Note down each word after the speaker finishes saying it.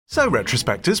So,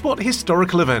 retrospectors, what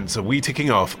historical events are we ticking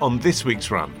off on this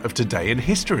week's run of Today in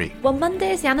History? Well,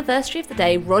 Monday is the anniversary of the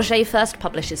day Roger first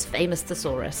published his famous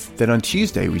thesaurus. Then on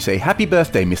Tuesday we say happy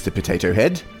birthday, Mr. Potato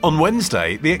Head. On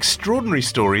Wednesday, the extraordinary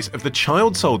stories of the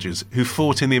child soldiers who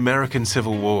fought in the American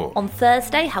Civil War. On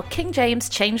Thursday, how King James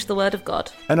changed the word of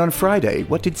God. And on Friday,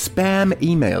 what did spam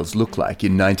emails look like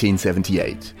in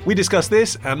 1978? We discuss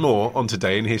this and more on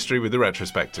Today in History with the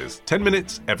retrospectors. 10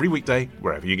 minutes every weekday,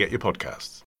 wherever you get your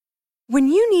podcasts. When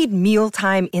you need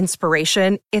mealtime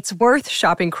inspiration, it's worth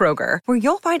shopping Kroger, where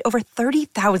you'll find over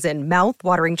 30,000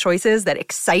 mouth-watering choices that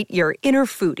excite your inner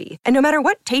foodie. And no matter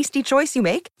what tasty choice you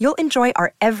make, you'll enjoy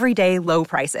our everyday low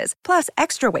prices, plus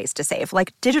extra ways to save,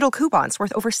 like digital coupons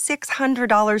worth over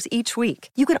 $600 each week.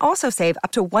 You can also save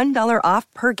up to $1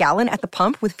 off per gallon at the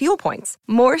pump with fuel points.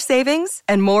 More savings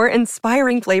and more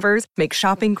inspiring flavors make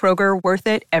shopping Kroger worth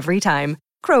it every time.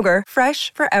 Kroger,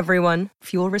 fresh for everyone.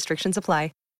 Fuel restrictions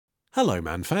apply. Hello,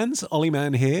 Man fans. Ollie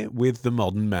Mann here with The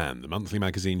Modern Man, the monthly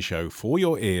magazine show for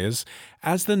your ears.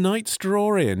 As the nights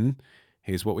draw in,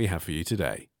 here's what we have for you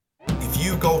today. If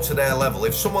you go to their level,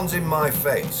 if someone's in my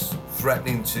face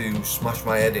threatening to smash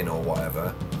my head in or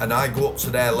whatever, and I go up to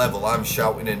their level, I'm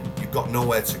shouting and you've got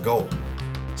nowhere to go.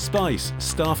 Spice,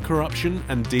 staff corruption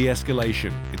and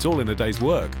de-escalation. It's all in a day's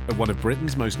work at one of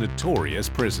Britain's most notorious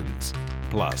prisons.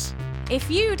 Plus, if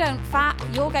you don't fat,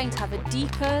 you're going to have a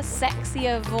deeper,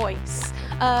 sexier voice.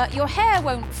 Your hair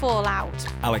won't fall out.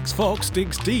 Alex Fox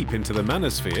digs deep into the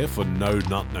manosphere for No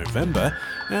Nut November,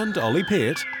 and Ollie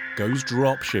Peart goes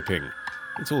drop shipping.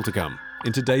 It's all to come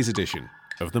in today's edition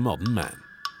of The Modern Man.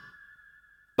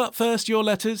 But first, your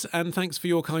letters, and thanks for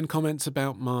your kind comments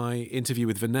about my interview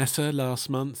with Vanessa last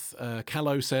month.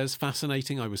 Callow says,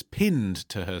 fascinating, I was pinned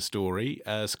to her story.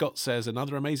 Scott says,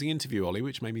 another amazing interview, Ollie,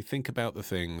 which made me think about the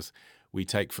things we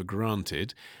take for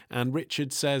granted. And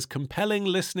Richard says, compelling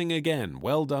listening again.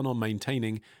 Well done on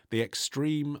maintaining the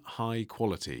extreme high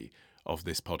quality of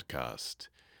this podcast.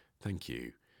 Thank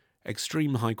you.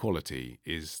 Extreme high quality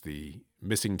is the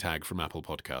missing tag from Apple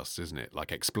Podcasts, isn't it?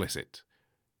 Like explicit.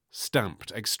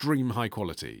 Stamped, extreme high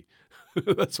quality.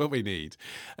 That's what we need.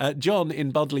 John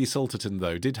in Budley Salterton,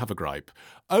 though, did have a gripe.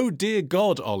 Oh, dear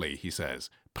God, Ollie, he says.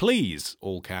 Please,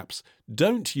 all caps,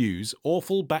 don't use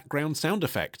awful background sound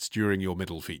effects during your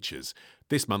middle features.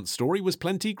 This month's story was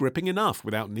plenty gripping enough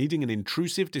without needing an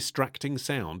intrusive, distracting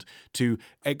sound to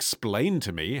explain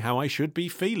to me how I should be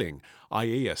feeling,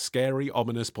 i.e. a scary,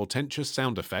 ominous, portentous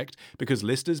sound effect, because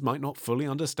listeners might not fully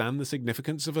understand the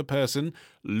significance of a person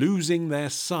losing their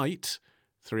sight.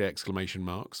 3 exclamation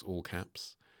marks, all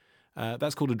caps.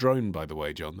 That's called a drone, by the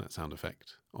way, John, that sound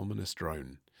effect. Ominous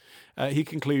drone. He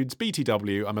concludes,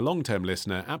 BTW, I'm a long-term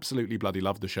listener, absolutely bloody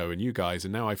love the show and you guys,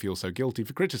 and now I feel so guilty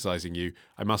for criticising you,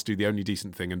 I must do the only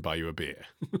decent thing and buy you a beer.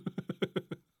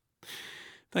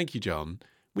 Thank you, John.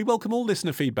 We welcome all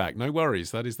listener feedback, no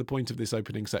worries, that is the point of this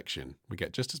opening section. We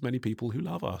get just as many people who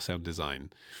love our sound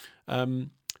design.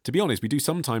 To be honest, we do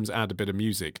sometimes add a bit of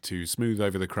music to smooth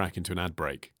over the crack into an ad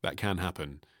break. That can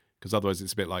happen. Because otherwise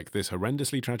it's a bit like, this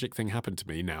horrendously tragic thing happened to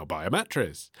me, now buy a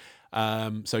mattress.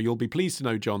 So you'll be pleased to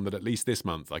know, John, that at least this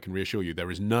month, I can reassure you,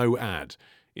 there is no ad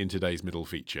in today's middle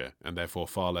feature, and therefore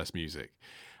far less music.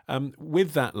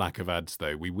 With that lack of ads,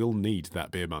 though, we will need that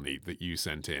beer money that you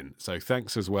sent in. So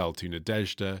thanks as well to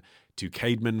Nadezhda, to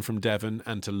Cademan from Devon,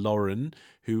 and to Lauren,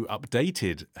 who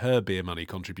updated her beer money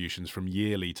contributions from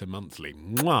yearly to monthly.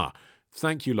 Mwah!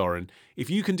 Thank you, Lauren. If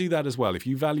you can do that as well, if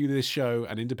you value this show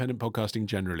and independent podcasting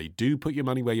generally, do put your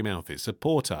money where your mouth is.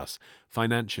 Support us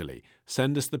financially.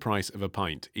 Send us the price of a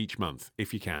pint each month,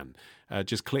 if you can.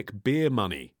 Just click Beer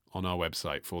Money on our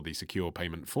website for the secure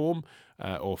payment form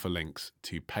or for links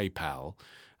to PayPal.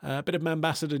 A bit of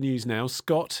Ambassador news now.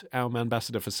 Scott, our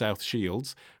Ambassador for South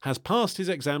Shields, has passed his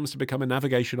exams to become a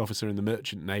navigation officer in the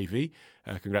Merchant Navy.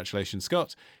 Congratulations,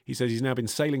 Scott. He says he's now been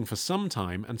sailing for some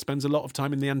time and spends a lot of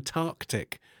time in the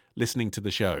Antarctic listening to the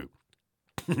show.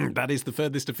 That is the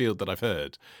furthest afield that I've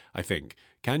heard, I think.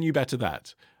 Can you better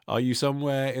that? Are you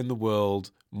somewhere in the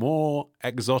world more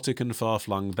exotic and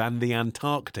far-flung than the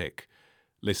Antarctic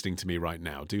listening to me right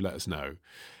now? Do let us know.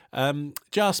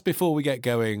 Just before we get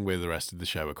going with the rest of the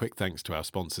show, a quick thanks to our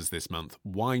sponsors this month,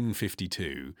 Wine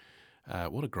 52.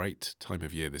 What a great time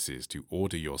of year this is to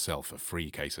order yourself a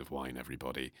free case of wine,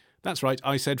 everybody. That's right,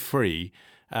 I said free.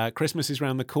 Christmas is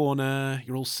round the corner.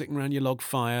 You're all sitting around your log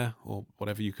fire, or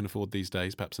whatever you can afford these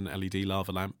days, perhaps an LED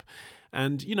lava lamp.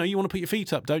 And, you know, you want to put your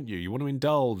feet up, don't you? You want to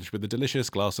indulge with a delicious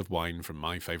glass of wine from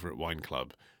my favourite wine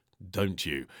club. Don't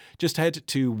you? Just head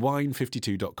to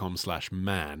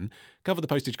wine52.com/man, cover the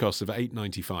postage costs of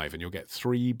 $8.95 and you'll get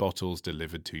 3 bottles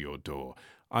delivered to your door.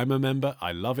 I'm a member.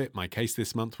 I love it. My case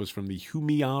this month was from the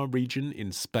Jumilla region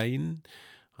in Spain.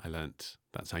 I learnt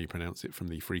that's how you pronounce it from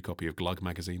the free copy of Glug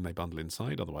magazine they bundle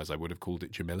inside. Otherwise, I would have called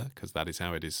it Jamila, because that is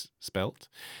how it is spelt.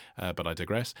 But I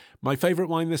digress. My favourite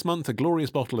wine this month, a glorious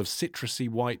bottle of citrusy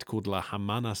white called La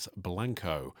Hamanas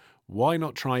Blanco. Why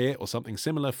not try it or something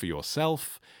similar for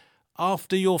yourself?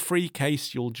 After your free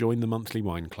case, you'll join the monthly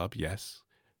wine club, yes.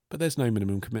 But there's no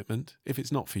minimum commitment. If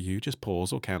it's not for you, just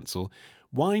pause or cancel.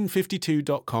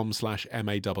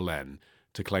 wine52.com/MANN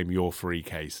to claim your free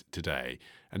case today.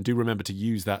 And do remember to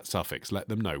use that suffix. Let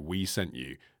them know we sent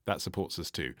you. That supports us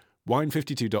too.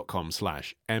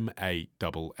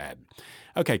 wine52.com/MANN.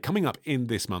 Okay, coming up in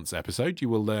this month's episode, you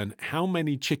will learn how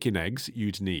many chicken eggs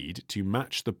you'd need to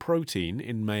match the protein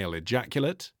in male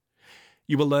ejaculate.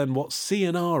 You will learn what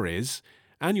CNR is,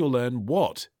 and you'll learn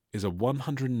what is a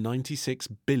 $196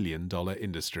 billion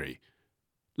industry.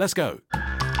 Let's go.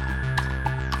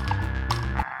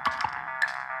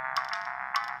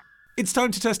 It's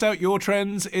time to test out your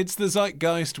trends. It's the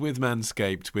Zeitgeist with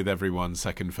Manscaped, with everyone's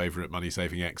second favourite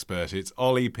money-saving expert. It's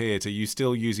Ollie Peart. Are you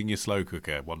still using your slow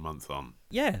cooker 1 month on?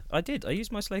 Yeah, I did. I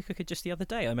used my slow cooker just the other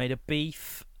day. I made a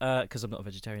beef, because I'm not a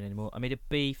vegetarian anymore, I made a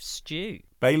beef stew.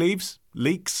 Bay leaves?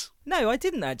 Leeks? No, I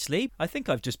didn't actually. I think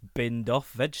I've just binned off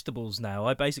vegetables now.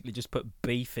 I basically just put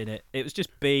beef in it. It was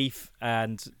just beef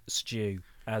and stew,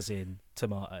 as in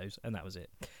tomatoes, and that was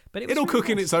it. But It'll cook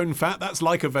in its own fat. That's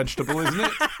like a vegetable, isn't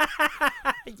it?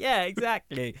 Yeah,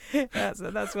 exactly.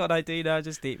 That's what I do now. I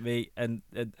just eat meat and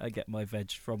I get my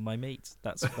veg from my meat.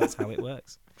 That's how it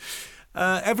works.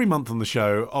 Every month on the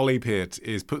show, Ollie Peart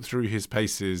is put through his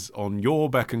paces on your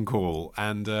beck and call.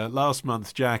 And last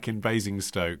month, Jack in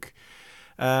Basingstoke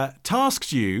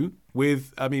tasked you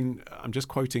with, I'm just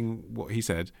quoting what he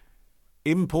said,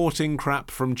 importing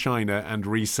crap from China and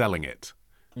reselling it.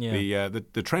 Yeah.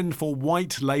 The trend for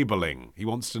white labelling. He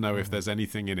wants to know if there's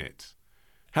anything in it.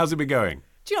 How's it been going?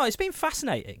 Do you know, it's been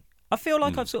fascinating. I feel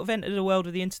like I've sort of entered a world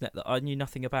of the internet that I knew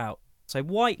nothing about. So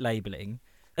white labelling,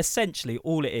 essentially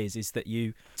all it is that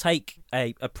you take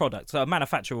a product. So a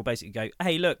manufacturer will basically go,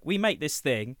 hey, look, we make this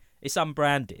thing. It's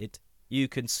unbranded. You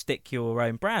can stick your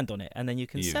own brand on it and then you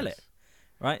can sell it.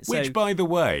 Right? Which, by the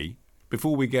way,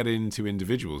 before we get into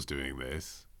individuals doing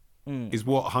this, is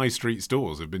what high street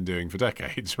stores have been doing for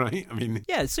decades, right? I mean,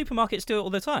 yeah, supermarkets do it all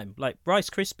the time. Like Rice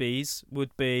Krispies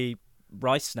would be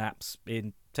Rice Snaps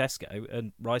in Tesco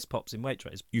and Rice Pops in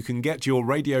Waitrose. You can get your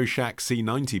Radio Shack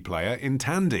C90 player in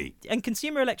Tandy. And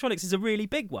consumer electronics is a really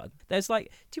big one. There's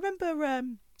like, do you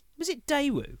remember, was it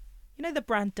Daewoo? You know the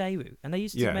brand Daewoo? And they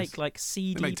used to make like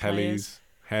CD they make players.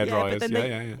 Tellies, hairdryers,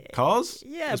 yeah. Cars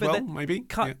as well, maybe?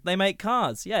 They make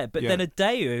cars, but then a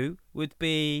Daewoo would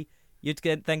be, you'd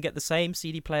then get the same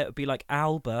CD player, it would be like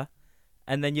Alba,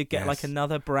 and then you'd get like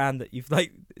another brand that you've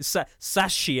like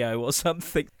Sashio or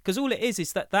something. Because all it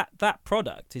is that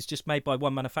product is just made by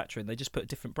one manufacturer and they just put a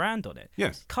different brand on it.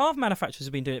 Yes. Car manufacturers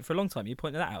have been doing it for a long time. You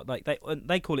pointed that out. Like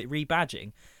they call it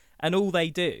rebadging, and all they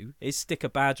do is stick a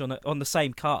badge on the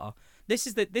same car. This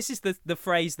is the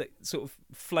phrase that sort of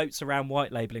floats around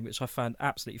white labelling, which I found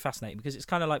absolutely fascinating, because it's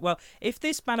kind of like, well, if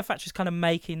this manufacturer's kind of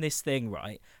making this thing,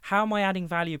 right, how am I adding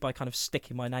value by kind of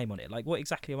sticking my name on it? Like, what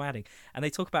exactly am I adding? And they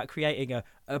talk about creating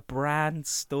a brand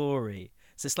story.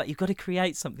 So it's like you've got to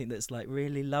create something that's like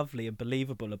really lovely and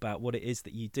believable about what it is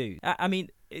that you do. I mean,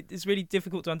 it's really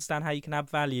difficult to understand how you can add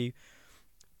value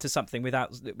to something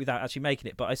without actually making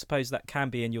it, but I suppose that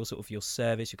can be in your sort of your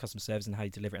service, your customer service, and how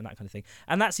you deliver it and that kind of thing.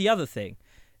 And that's the other thing.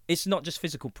 It's not just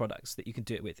physical products that you can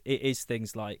do it with. It is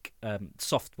things like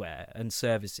software and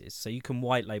services, so you can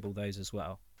white label those as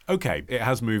well. Okay, it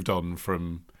has moved on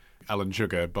from Alan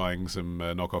Sugar buying some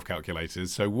knockoff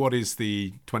calculators. So what is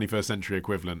the 21st century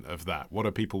equivalent of that? What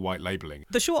are people white labeling?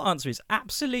 The short answer is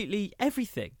absolutely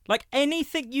everything. Like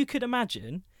anything you could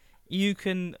imagine, you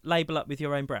can label up with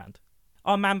your own brand.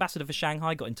 Our ambassador for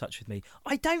Shanghai got in touch with me.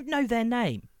 I don't know their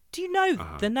name. Do you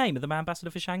know the name of the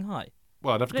ambassador for Shanghai?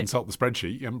 Well, I'd have to consult the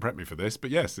spreadsheet. You haven't prepped me for this, but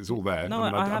yes, it's all there. No,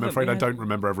 I'm afraid I don't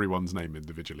remember everyone's name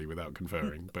individually without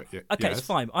conferring. But yeah, okay, it's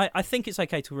fine. I think it's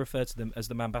okay to refer to them as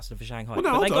the ambassador for Shanghai. Well,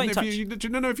 no, hold on. If you're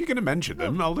going to mention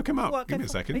them, I'll look them up. Well, Give me a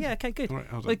second. Yeah, okay, good. All right,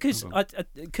 hold on.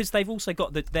 Because they've also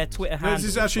got their Twitter handle. This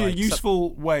is actually a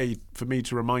useful way for me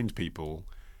to remind people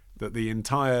that the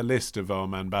entire list of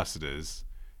our ambassadors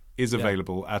is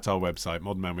available at our website,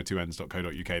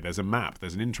 modernmanwith2ns.co.uk. There's a map.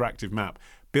 There's an interactive map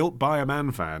built by a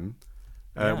Man fan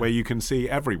where you can see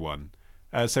everyone.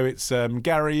 So it's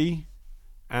Gary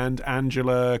and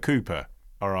Angela Cooper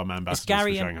are our ambassadors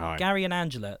for Shanghai. Gary and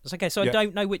Angela. It's okay, so I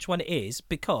don't know which one it is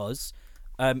because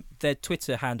their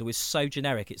Twitter handle is so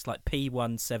generic. It's like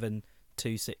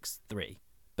P17263.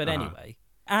 But anyway...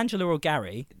 Angela or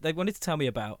Gary, they wanted to tell me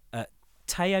about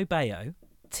Taobao,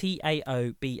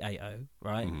 Taobao,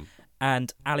 right,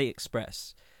 and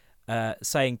AliExpress.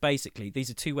 Saying basically these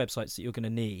are two websites that you're going to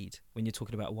need when you're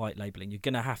talking about white labeling. You're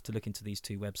going to have to look into these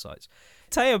two websites.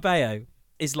 Taobao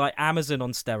is like Amazon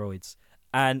on steroids,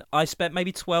 and I spent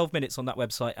maybe 12 minutes on that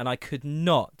website, and I couldn't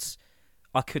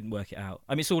work it out.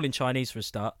 I mean, it's all in Chinese for a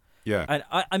start. Yeah. And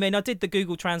I mean, I did the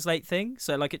Google Translate thing,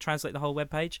 so like it translates the whole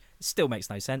webpage. It still makes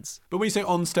no sense. But when you say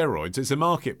on steroids, it's a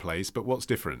marketplace, but what's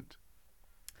different?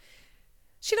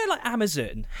 So, you know, like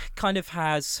Amazon kind of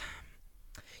has...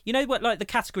 You know what, like the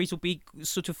categories will be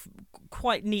sort of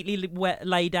quite neatly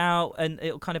laid out, and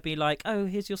it'll kind of be like, oh,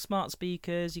 here's your smart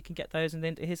speakers, you can get those, and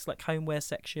then here's like homeware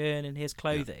section, and here's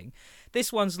clothing. Yeah.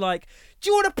 This one's like, do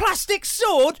you want a plastic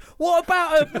sword? What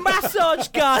about a massage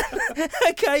gun?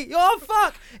 Okay, oh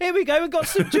fuck, here we go, we've got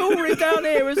some jewellery down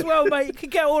here as well, mate, you can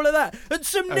get all of that, and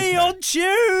some neon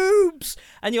tubes,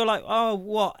 and you're like, oh,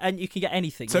 what? And you can get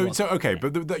anything. So okay,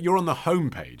 but you're on the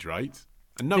homepage, right?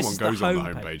 And no one goes on the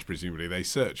homepage, presumably. They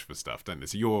search for stuff, don't they?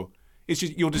 So you're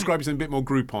describing something a bit more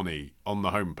Groupon-y on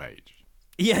the homepage.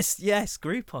 Yes,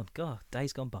 Groupon. God,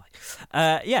 days gone by.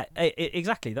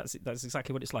 Exactly. That's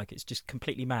exactly what it's like. It's just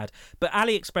completely mad. But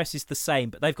AliExpress is the same,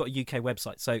 but they've got a UK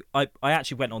website. So I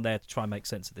actually went on there to try and make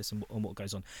sense of this and what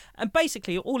goes on. And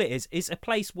basically, all it is a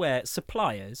place where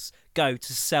suppliers go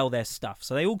to sell their stuff.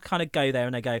 So they all kind of go there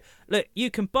and they go, look,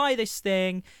 you can buy this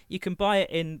thing. You can buy it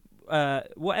in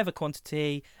whatever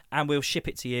quantity, and we'll ship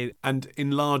it to you. And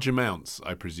in large amounts,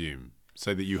 I presume,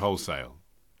 so that you wholesale.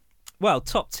 Well,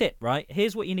 top tip, right?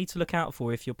 Here's what you need to look out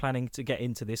for if you're planning to get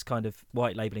into this kind of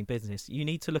white labelling business. You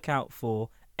need to look out for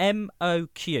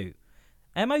MOQ.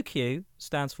 MOQ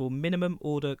stands for minimum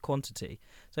order quantity.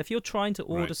 So if you're trying to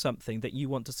order something that you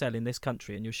want to sell in this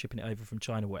country and you're shipping it over from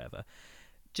China or wherever,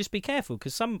 just be careful,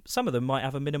 because some of them might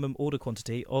have a minimum order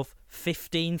quantity of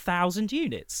 15,000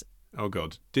 units. Oh,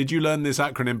 God. Did you learn this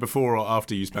acronym before or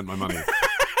after you spent my money?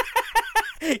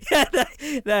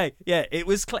 It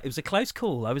was a close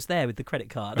call. I was there with the credit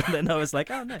card, and then I was like,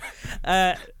 oh, no.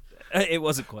 It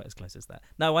wasn't quite as close as that.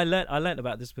 No, I learned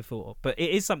about this before, but it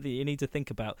is something you need to think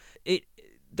about.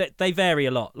 They vary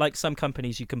a lot. Like some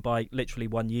companies you can buy literally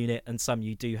one unit, and some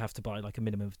you do have to buy like a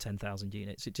minimum of 10,000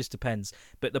 units. It just depends.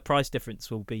 But the price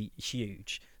difference will be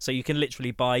huge. So you can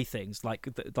literally buy things like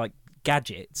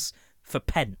gadgets for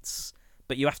pence,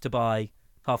 but you have to buy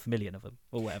 500,000 of them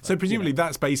or whatever. So presumably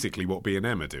that's basically what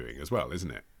B&M are doing as well,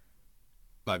 isn't it?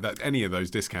 Like that, any of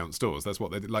those discount stores, that's what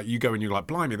they like. You go and you're like,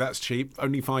 blimey, that's cheap,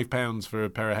 only £5 for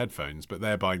a pair of headphones, but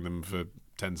they're buying them for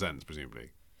 10 cents,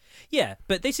 presumably. Yeah,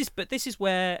 but this is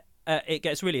where it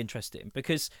gets really interesting,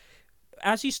 because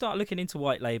as you start looking into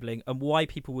white labelling and why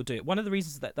people will do it, one of the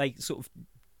reasons that they sort of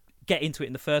get into it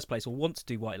in the first place or want to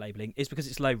do white labelling is because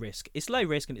it's low risk. It's low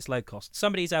risk and it's low cost.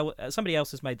 Somebody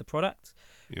else has made the product,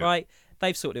 right?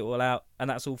 They've sorted it all out, and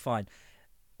that's all fine.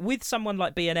 With someone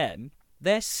like B&M,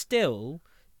 they're still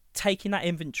taking that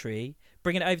inventory,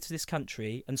 bringing it over to this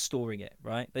country and storing it,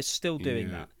 right? They're still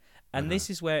doing that. And this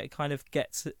is where it kind of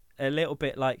gets a little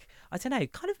bit like, I don't know,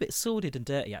 kind of a bit sordid and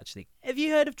dirty, actually. Have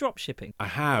you heard of drop shipping? I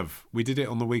have. We did it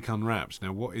on the Week Unwrapped.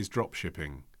 Now, what is drop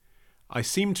shipping? I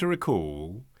seem to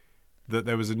recall that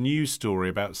there was a news story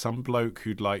about some bloke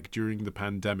who'd, like, during the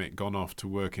pandemic gone off to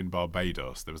work in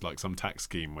Barbados. There was, like, some tax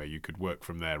scheme where you could work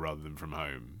from there rather than from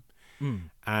home.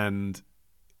 And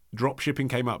drop shipping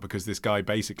came up because this guy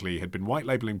basically had been white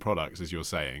labelling products, as you're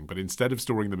saying, but instead of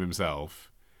storing them himself,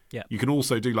 you can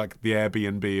also do, like, the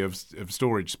Airbnb of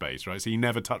storage space, right? So you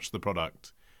never touch the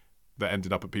product that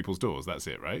ended up at people's doors. That's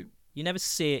it, right? You never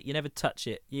see it. You never touch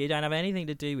it. You don't have anything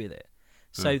to do with it.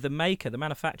 So the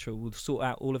manufacturer will sort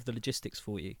out all of the logistics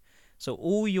for you. So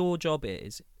all your job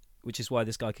is, which is why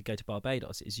this guy could go to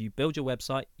Barbados, is you build your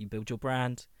website, you build your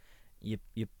brand, you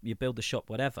build the shop,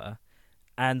 whatever,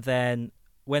 and then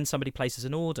when somebody places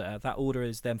an order, that order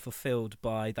is then fulfilled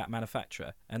by that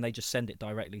manufacturer, and they just send it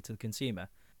directly to the consumer.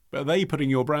 But are they putting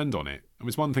your brand on it? I mean,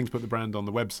 it's one thing to put the brand on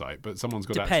the website, but someone's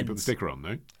got to actually put the sticker on,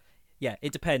 no? Yeah,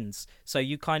 it depends. So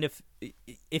you kind of,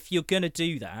 if you're going to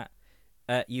do that,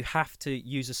 you have to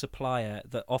use a supplier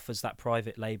that offers that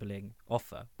private labelling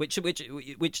offer, which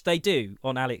they do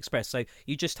on AliExpress. So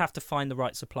you just have to find the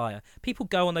right supplier. People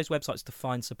go on those websites to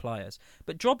find suppliers.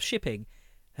 But drop shipping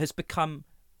has become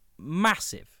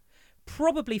massive,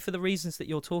 probably for the reasons that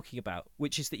you're talking about,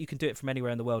 which is that you can do it from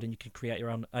anywhere in the world and you can create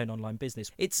your own online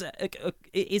business. It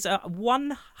is a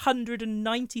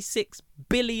 $196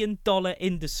 billion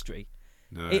industry.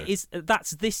 No.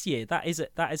 That's this year. That is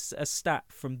a stat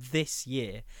from this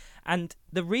year. And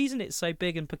the reason it's so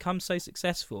big and become so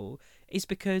successful is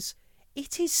because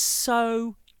it is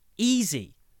so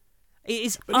easy. It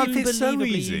is But if it's so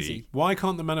unbelievably easy, why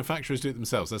can't the manufacturers do it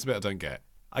themselves? That's the bit I don't get.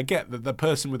 I get that the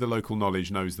person with the local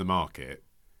knowledge knows the market,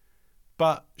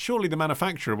 but surely the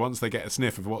manufacturer, once they get a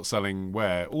sniff of what's selling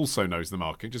where, also knows the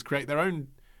market. Just create their own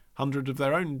 100 of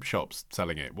their own shops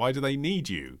selling it. Why do they need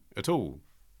you at all?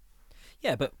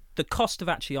 Yeah, but the cost of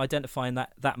actually identifying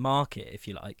that market, if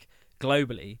you like,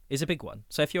 globally, is a big one.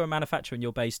 So if you're a manufacturer and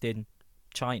you're based in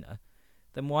China,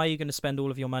 then why are you going to spend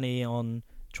all of your money on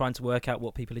trying to work out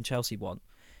what people in Chelsea want?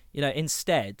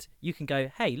 Instead, you can go,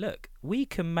 hey, look, we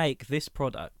can make this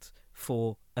product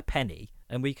for a penny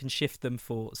and we can shift them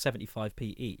for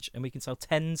 75p each, and we can sell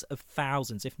tens of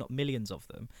thousands, if not millions of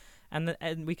them, and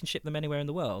we can ship them anywhere in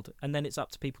the world, and then it's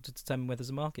up to people to determine whether there's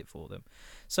a market for them.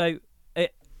 So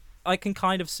I can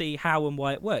kind of see how and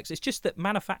why it works. It's just that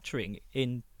manufacturing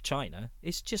in China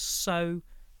is just so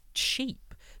cheap.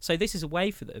 So this is a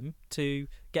way for them to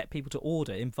get people to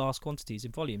order in vast quantities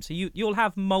in volume. So you'll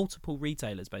have multiple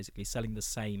retailers basically selling the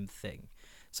same thing.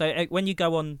 So when you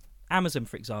go on Amazon,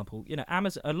 for example,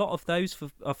 Amazon, a lot of those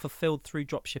are fulfilled through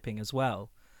drop shipping as well.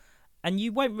 And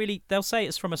you won't really, they'll say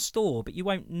it's from a store, but you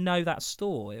won't know that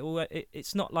store.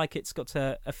 It's not like it's got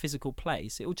a physical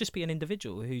place. It will just be an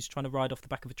individual who's trying to ride off the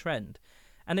back of a trend.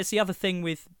 And it's the other thing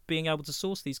with being able to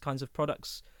source these kinds of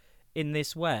products in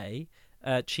this way,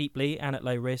 cheaply and at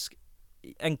low risk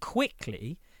and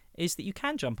quickly, is that you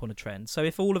can jump on a trend. So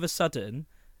if all of a sudden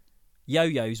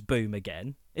yo-yos boom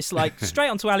again, it's like straight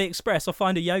onto AliExpress, I'll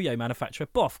find a yo-yo manufacturer,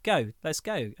 boff, go, let's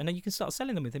go. And then you can start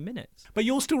selling them within minutes. But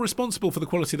you're still responsible for the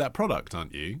quality of that product,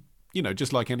 aren't you?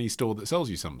 Just like any store that sells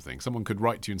you something. Someone could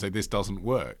write to you and say, this doesn't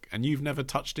work. And you've never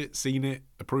touched it, seen it,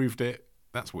 approved it.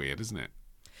 That's weird, isn't it?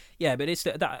 Yeah, but it's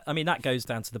that. I mean, that goes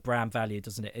down to the brand value,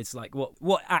 doesn't it? It's like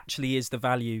what actually is the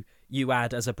value you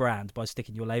add as a brand by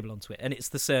sticking your label onto it, and it's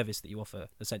the service that you offer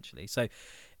essentially. So,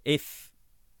 if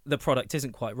the product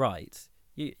isn't quite right,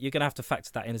 you're going to have to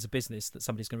factor that in as a business that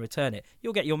somebody's going to return it.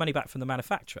 You'll get your money back from the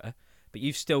manufacturer, but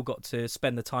you've still got to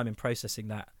spend the time in processing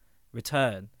that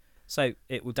return. So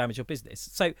it will damage your business.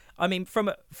 So, I mean, from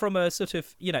a sort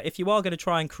of, if you are going to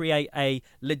try and create a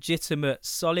legitimate,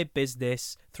 solid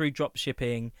business through drop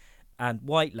shipping and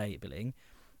white labeling,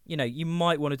 you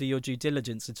might want to do your due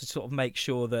diligence and to sort of make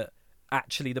sure that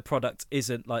actually the product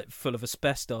isn't like full of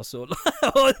asbestos or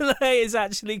is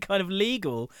actually kind of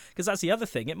legal, because that's the other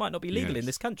thing. It might not be legal in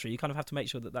this country. You kind of have to make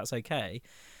sure that that's okay.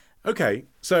 Okay,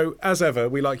 so as ever,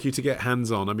 we like you to get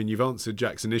hands-on. I mean, you've answered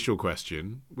Jack's initial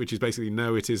question, which is basically,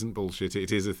 no, it isn't bullshit.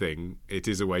 It is a thing. It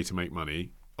is a way to make money.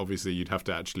 Obviously, you'd have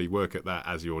to actually work at that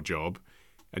as your job,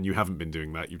 and you haven't been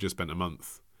doing that. You've just spent a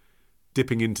month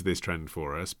dipping into this trend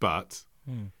for us. But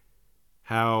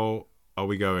how are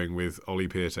we going with Ollie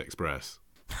Peart Express?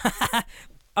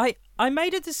 I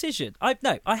made a decision.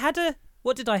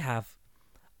 What did I have?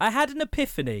 I had an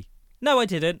epiphany. No, I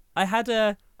didn't. I had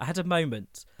a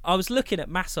moment. I was looking at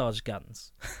massage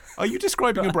guns. Are you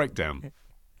describing a breakdown?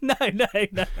 No, I'm not.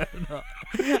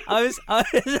 I was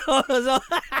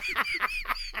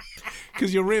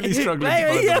because you're really struggling to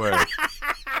find the word.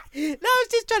 No,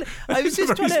 I was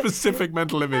just trying to. Specific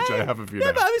mental image I have of you. No,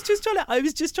 now. but I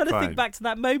was just trying to think back to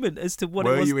that moment as to what it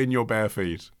was. Were you in your bare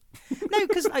feet? No,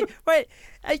 because I'm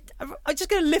just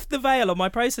going to lift the veil on my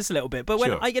process a little bit. But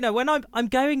when when I'm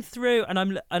going through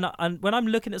and when I'm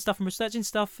looking at stuff and researching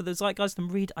stuff for the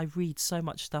Zeitgeist, I read so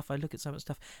much stuff, I look at so much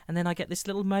stuff, and then I get this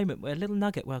little moment a little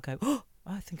nugget where I go, oh,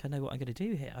 I think I know what I'm going to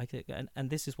do here. And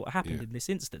this is what happened in this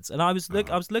instance. And I was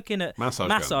looking at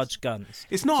massage guns.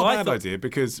 It's not a bad idea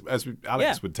because, as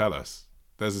Alex would tell us,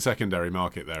 there's a secondary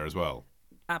market there as well.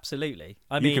 Absolutely.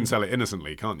 You can sell it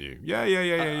innocently, can't you? Yeah.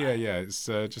 It's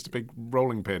just a big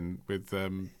rolling pin with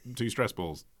 2 stress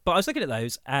balls. But I was looking at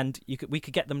those, and we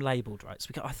could get them labelled, right? So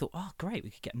I thought, oh, great, we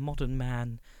could get modern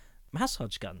man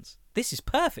massage guns. This is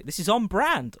perfect. This is on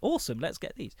brand. Awesome. Let's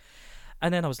get these.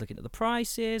 And then I was looking at the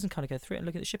prices and kind of go through it and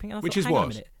look at the shipping. And I thought, hang on a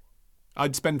minute.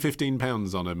 I'd spend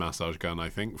 £15 on a massage gun, I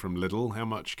think, from Lidl. How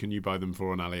much can you buy them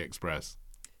for on AliExpress?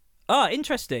 Ah,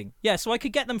 interesting. Yeah, so I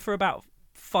could get them for about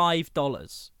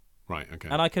 $5. Right, okay.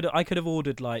 And I could have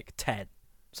ordered like 10.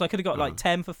 So I could have got like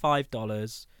 10 for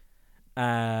 $5.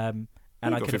 And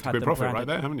I could have had them profit branded. right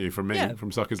there, haven't you? From me,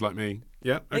 from suckers like me.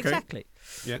 Yeah, okay. Exactly.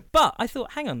 Yeah. But I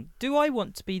thought, hang on, do I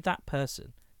want to be that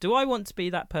person? Do I want to be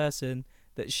that person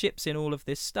that ships in all of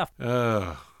this stuff?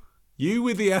 You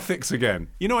with the ethics again.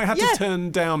 I had to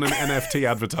turn down an NFT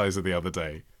advertiser the other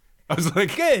day. I was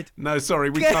like, good. No, sorry,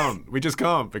 we can't. We just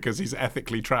can't because he's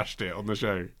ethically trashed it on the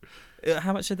show.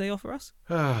 How much did they offer us?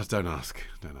 Don't ask.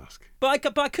 But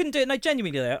I couldn't do it. No,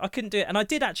 genuinely, though, I couldn't do it. And I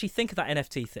did actually think of that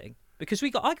NFT thing because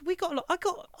I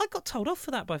got told off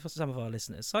for that by some of our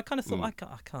listeners. So I kind of thought I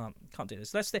can't do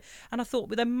this. And I thought,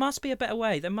 well, there must be a better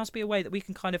way. There must be a way that we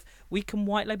can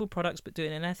white label products, but do it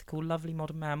in an ethical, lovely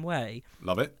modern man way.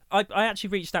 Love it. I actually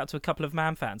reached out to a couple of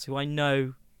man fans who I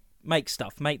know make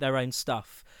their own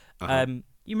stuff. You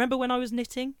remember when I was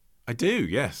knitting? I do,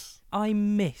 yes. I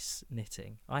miss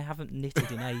knitting. I haven't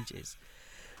knitted in ages.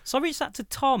 So I reached out to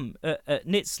Tom at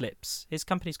Knit Slips. His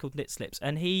company's called Knit Slips,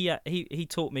 and he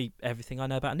taught me everything I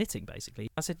know about knitting.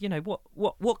 Basically, I said,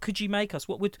 what could you make us?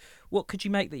 What could you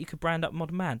make that you could brand up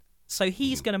Modern Man? So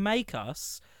he's going to make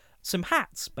us some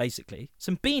hats, basically,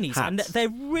 some beanies, and they're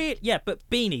but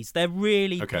beanies. They're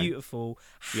really beautiful,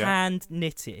 hand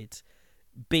knitted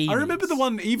beanies. I remember the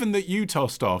one even that you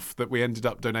tossed off that we ended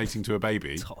up donating to a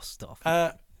baby. Tossed off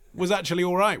was actually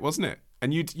all right, wasn't it?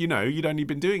 And you'd only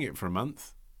been doing it for a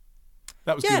month.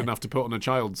 That was good enough to put on a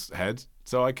child's head.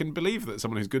 So I can believe that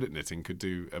someone who's good at knitting could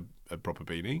do a proper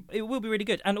beanie. It will be really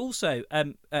good. And also,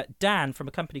 Dan from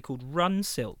a company called Rune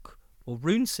Silk,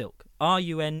 RUNESILK.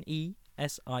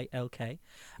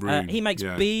 He makes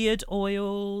beard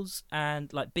oils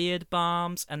and like beard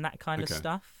balms and that kind of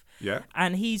stuff. Yeah.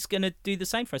 And he's going to do the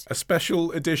same for us. A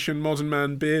special edition Modern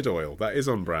Man beard oil. That is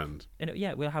on brand. And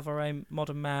we'll have our own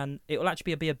Modern Man. It will actually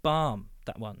be a beard balm,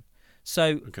 that one.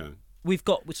 So we've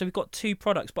got two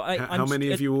products. But how many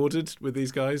have you ordered with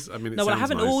these guys? I mean, I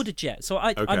haven't ordered yet. So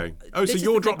so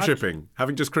you're drop shipping,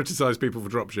 having just criticised people for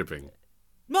drop shipping.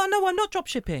 No, I'm not drop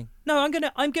shipping. No, I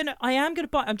am gonna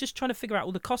buy. I'm just trying to figure out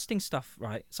all the costing stuff,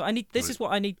 right? So this is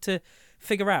what I need to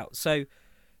figure out. So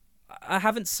I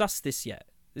haven't sussed this yet.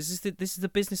 This is the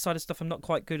business side of stuff I'm not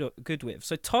quite good with.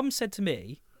 So Tom said to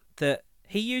me that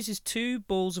he uses 2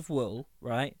 balls of wool,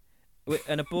 right,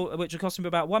 and a ball which would cost him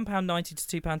about £1.90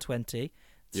 to £2.20.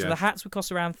 So the hats would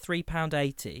cost around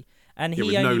 £3.80, and he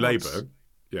with only no wants, labour.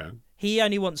 Yeah, he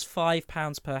only wants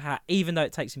 £5 per hat, even though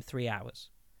it takes him 3 hours.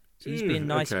 So he's being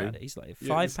nice about it. He's like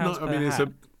 £5 per hat. I mean, it's a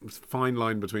fine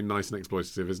line between nice and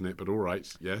exploitative, isn't it? But all right,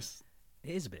 yes.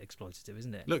 It is a bit exploitative,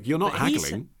 isn't it? Look, you're not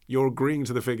haggling. You're agreeing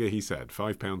to the figure he said,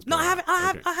 £5 per No, hat.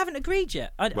 I haven't agreed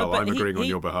yet. I'm agreeing on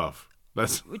your behalf.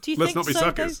 Let's not be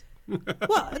suckers.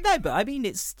 Well, no, but I mean,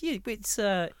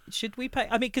 should we pay?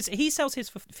 I mean, because he sells his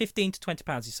for £15 to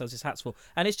 £20. He sells his hats for,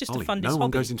 and it's just to fund his hobby. No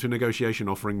one goes into a negotiation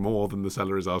offering more than the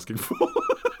seller is asking for.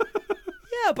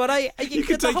 Yeah, but you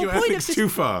could take your ethics too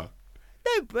far.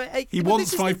 No, but he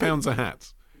wants £5 a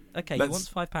hat. Okay, he wants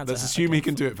 £5. Let's assume he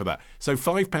can do it for that. So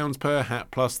 £5 per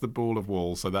hat plus the ball of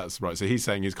wool. So that's right. So he's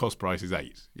saying his cost price is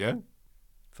 £8. Yeah.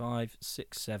 5,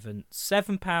 6, 7,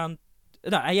 £7.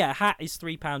 No, a hat is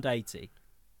 £3.80.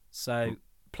 So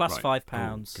plus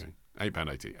 £5. Okay,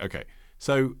 £8.80. Okay.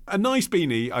 So a nice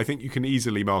beanie, I think you can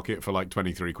easily market for like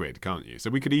 23 quid, can't you? So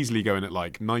we could easily go in at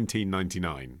like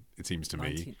 £19.99. It seems to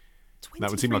me.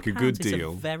 That would seem like a good deal.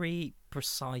 Is a very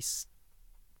precise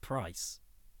price.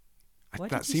 Why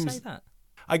did you say that?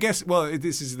 I guess, well,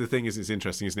 this is the thing, it's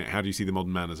interesting, isn't it? How do you see the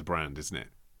Modern Man as a brand, isn't it?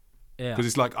 Yeah. Because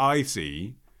it's like I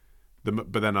see,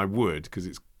 but then I would, because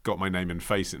it's got my name and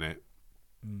face in it.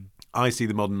 I see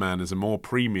the Modern Man as a more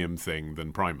premium thing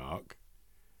than Primark.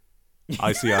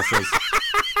 I see us as...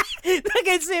 I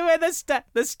can see where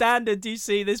the standard you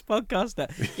see this podcast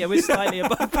at. Yeah, we're slightly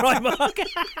above Primark.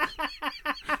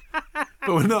 But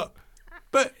we're not...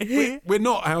 But we're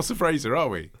not House of Fraser, are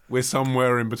we? We're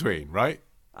somewhere in between, right?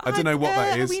 I don't know what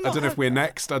that is. I don't know if we're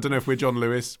Next. I don't know if we're John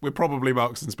Lewis. We're probably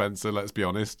Marks and Spencer, let's be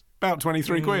honest. About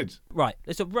 23 quid. Right.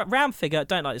 It's a round figure.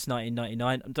 Don't like this 19.99.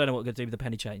 I don't know what we're going to do with the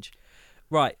penny change.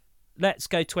 Right. Let's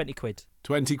go 20 quid.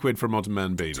 20 quid for a Modern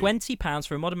Man beanie. £20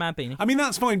 for a Modern Man beanie. I mean,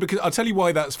 that's fine, because I'll tell you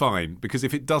why that's fine. Because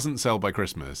if it doesn't sell by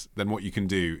Christmas, then what you can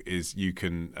do is you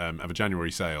can have a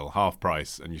January sale, half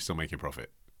price, and you still make your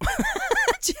profit.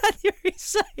 January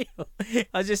sale.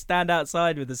 I just stand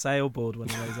outside with the sale board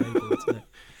when I was able to.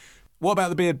 What about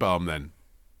the beard balm then?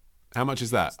 How much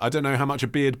is that? I don't know how much a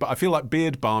beard, but I feel like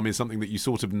beard balm is something that you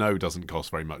sort of know doesn't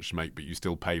cost very much to make, but you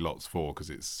still pay lots for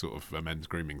because it's sort of a men's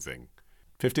grooming thing.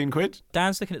 15 quid?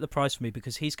 Dan's looking at the price for me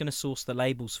because he's going to source the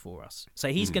labels for us. So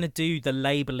he's going to do the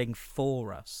labelling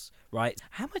for us, right?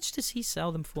 How much does he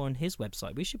sell them for on his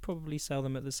website? We should probably sell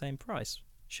them at the same price,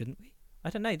 shouldn't we? I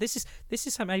don't know. This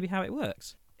is maybe how it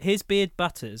works. His beard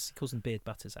butters, he calls them beard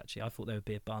butters actually. I thought they were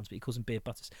beard balms, but he calls them beard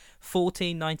butters.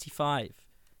 $14.95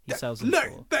 he sells them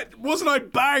for. That wasn't I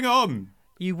bang on?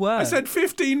 You were. I said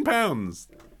 £15.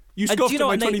 You scoffed at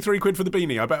my 23 quid for the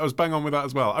beanie. I bet I was bang on with that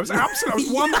as well. I was absolutely,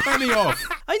 I was 1 penny off.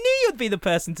 I knew you'd be the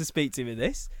person to speak to with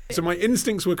this. So my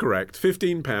instincts were correct,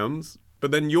 £15.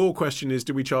 But then your question is,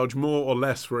 do we charge more or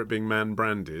less for it being man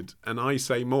branded? And I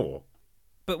say more.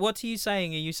 But what are you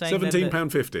saying? Are you saying then that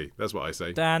 £17.50. That's what I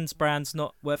say. Dan's brand's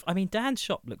not worth... I mean, Dan's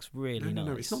shop looks really nice.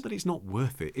 No, it's not that it's not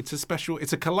worth it. It's a special...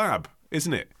 It's a collab,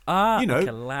 isn't it? Ah, you know, a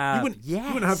collab. You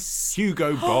wouldn't have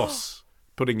Hugo Boss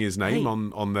putting his name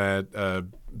on their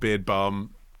beard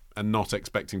balm and not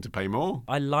expecting to pay more.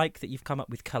 I like that you've come up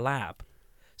with collab.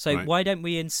 So Right. why don't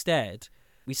we instead,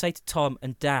 we say to Tom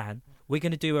and Dan, we're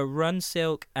going to do a Run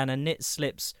Silk and a Knit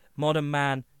Slips Modern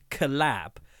Man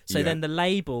collab. So then the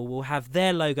label will have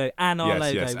their logo and our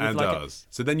logo. Yes, with and like ours.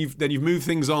 So then you've moved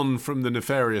things on from the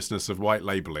nefariousness of white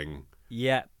labelling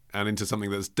Yeah. and into something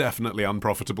that's definitely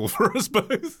unprofitable for us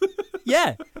both.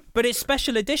 Yeah, but it's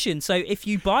special edition. So if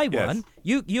you buy Yes. one,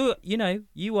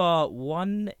 you are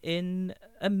one in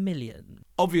a million.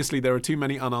 Obviously, there are too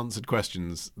many unanswered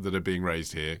questions that are being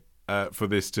raised here for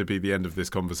this to be the end of this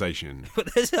conversation.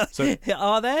 But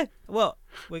are there? What?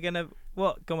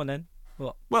 What? Come on then.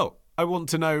 What? Well, I want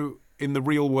to know in the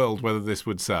real world whether this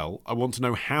would sell. I want to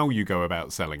know how you go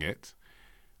about selling it.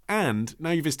 And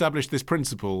now you've established this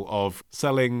principle of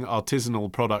selling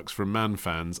artisanal products from Man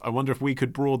fans, I wonder if we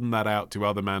could broaden that out to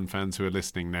other Man fans who are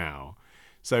listening now.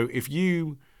 So if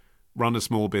you run a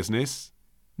small business,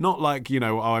 not like,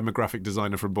 I'm a graphic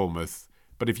designer from Bournemouth,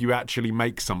 but if you actually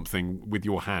make something with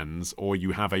your hands or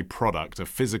you have a product, a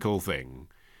physical thing,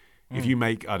 if you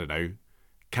make, I don't know,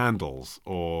 candles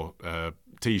or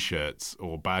T-shirts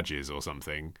or badges or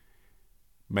something,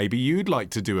 maybe you'd like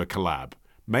to do a collab.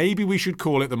 Maybe we should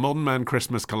call it the Modern Man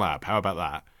Christmas Collab. How about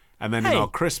that? And then in our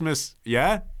Christmas...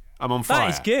 Yeah? I'm on fire.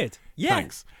 That is good. Yeah.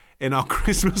 Thanks. In our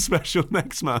Christmas special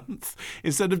next month,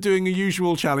 instead of doing a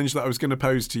usual challenge that I was going to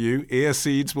pose to you, ear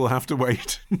seeds will have to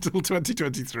wait until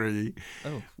 2023.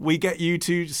 Oh. We get you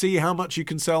to see how much you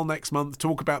can sell next month,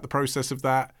 talk about the process of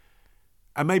that,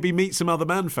 and maybe meet some other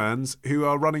Man fans who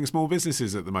are running small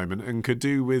businesses at the moment and could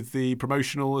do with the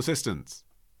promotional assistance.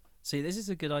 See, this is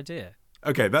a good idea.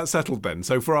 Okay, that's settled then.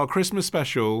 So for our Christmas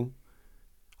special,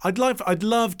 I'd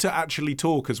love to actually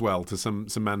talk as well to some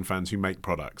Man fans who make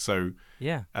products. So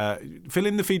Yeah. Fill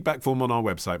in the feedback form on our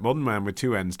website,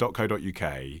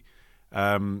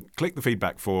 modernman.co.uk. Click the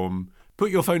feedback form.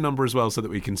 Put your phone number as well so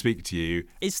that we can speak to you.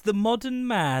 It's the Modern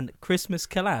Man Christmas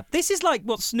collab. This is like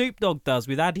what Snoop Dogg does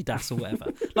with Adidas or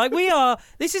whatever.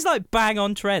 This is like bang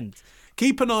on trend.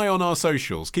 Keep an eye on our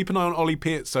socials. Keep an eye on Ollie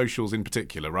Peart's socials in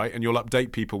particular, right? And you'll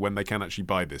update people when they can actually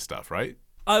buy this stuff, right?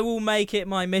 I will make it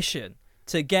my mission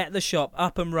to get the shop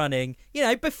up and running,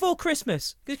 before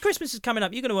Christmas. Because Christmas is coming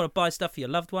up. You're going to want to buy stuff for your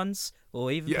loved ones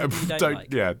or even people you don't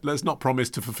like. Yeah, let's not promise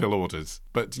to fulfill orders.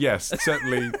 But yes,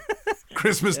 certainly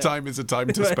Christmas time is a time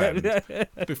to spend.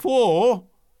 Before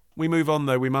we move on,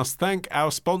 though, we must thank our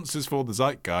sponsors for the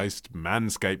Zeitgeist,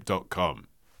 manscaped.com.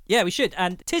 Yeah, we should.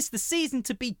 And 'tis the season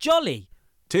to be jolly.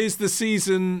 'Tis the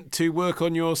season to work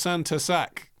on your Santa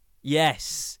sack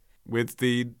Yes. with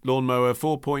the Lawnmower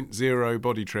 4.0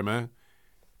 body trimmer,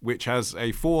 which has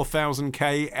a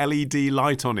 4000K LED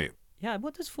light on it. Yeah,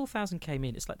 what does 4000K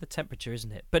mean? It's like the temperature,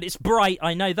 isn't it? But it's bright.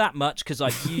 I know that much because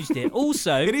I've used it.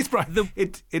 Also, It is bright.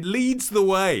 It leads the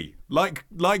way, like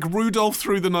Rudolph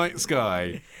through the night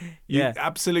sky. You Yeah.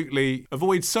 absolutely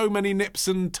avoid so many nips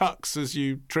and tucks as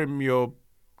you trim your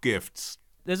gifts.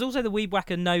 There's also the Weed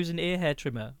Whacker nose and ear hair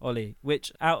trimmer, Ollie,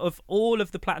 which out of all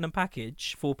of the Platinum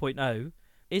Package 4.0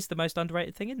 is the most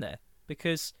underrated thing in there.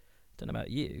 Because, I don't know about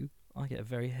you, I get a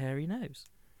very hairy nose.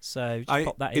 So just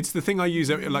pop that in. It's the thing I use.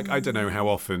 I don't know how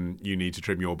often you need to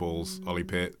trim your balls, Ollie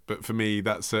Peart, but for me,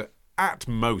 that's at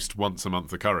most once a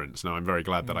month occurrence. Now, I'm very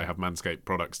glad that I have Manscaped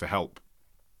products to help.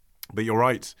 But you're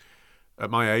right.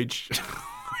 At my age,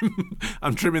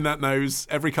 I'm trimming that nose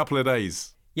every couple of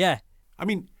days. Yeah. I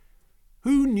mean,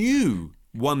 who knew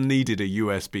one needed a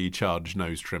USB charge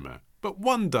nose trimmer? But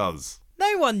one does.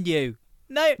 No one knew.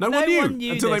 No one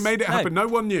knew until this. they made it No. happen. No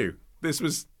one knew. This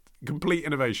was complete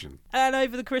innovation. And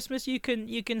over the Christmas, you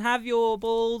can have your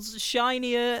balls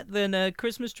shinier than a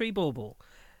Christmas tree bauble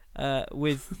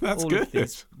with That's all good. of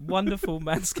these wonderful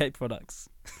Manscaped products.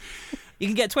 You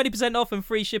can get 20% off and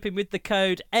free shipping with the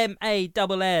code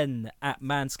MANN at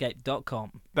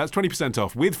manscaped.com. That's 20%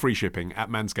 off with free shipping at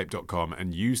manscaped.com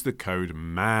and use the code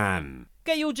MAN.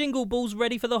 Get your jingle balls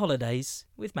ready for the holidays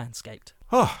with Manscaped.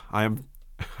 Oh, I'm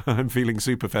feeling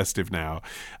super festive now.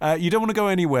 You don't want to go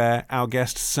anywhere. Our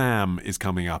guest Sam is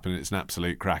coming up and it's an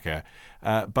absolute cracker.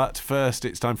 But first,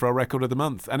 it's time for our record of the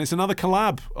month. And it's another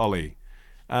collab, Ollie.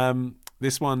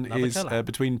 This one is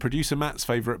between producer Matt's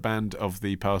favourite band of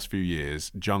the past few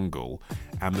years, Jungle,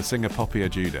 and the singer Poppy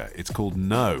Ajuda. It's called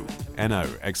No, N-O, !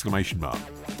 And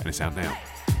it's out now.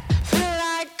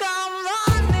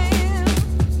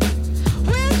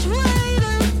 Which way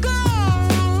to go?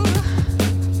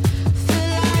 Feel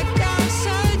like I'm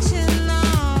so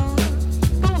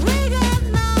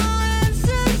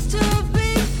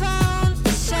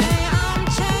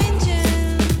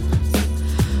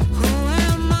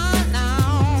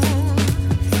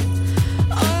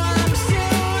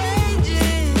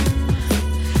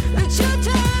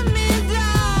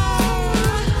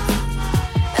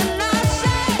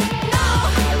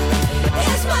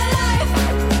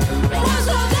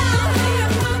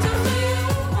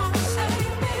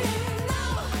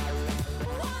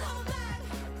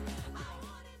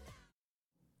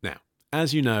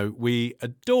As you know, we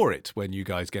adore it when you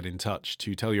guys get in touch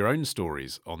to tell your own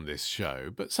stories on this show,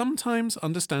 but sometimes,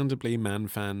 understandably, Man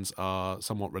fans are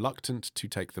somewhat reluctant to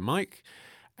take the mic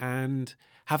and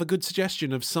have a good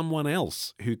suggestion of someone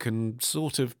else who can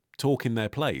sort of talk in their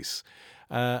place.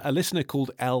 A listener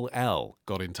called LL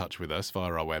got in touch with us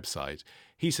via our website.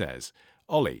 He says,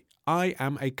 Ollie, I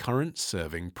am a current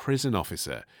serving prison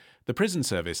officer. The prison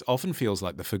service often feels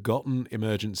like the forgotten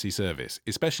emergency service,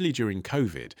 especially during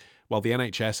COVID. While the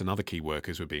NHS and other key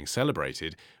workers were being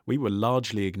celebrated, we were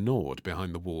largely ignored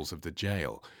behind the walls of the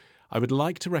jail. I would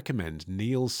like to recommend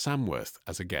Neil Samworth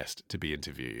as a guest to be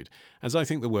interviewed, as I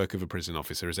think the work of a prison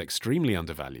officer is extremely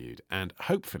undervalued, and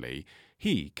hopefully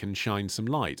he can shine some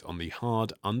light on the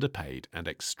hard, underpaid and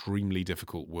extremely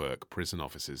difficult work prison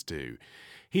officers do.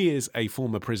 He is a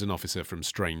former prison officer from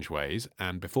Strangeways,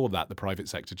 and before that the private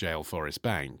sector jail Forest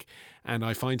Bank, and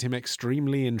I find him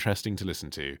extremely interesting to listen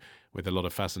to, with a lot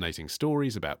of fascinating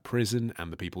stories about prison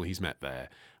and the people he's met there.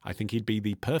 I think he'd be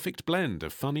the perfect blend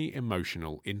of funny,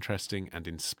 emotional, interesting and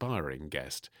inspiring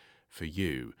guest for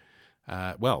you.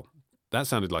 Well, that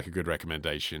sounded like a good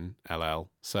recommendation, LL,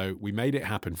 so we made it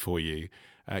happen for you.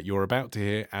 You're about to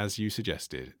hear, as you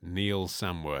suggested, Neil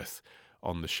Samworth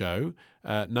on the show,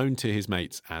 known to his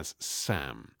mates as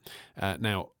Sam.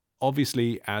 Now,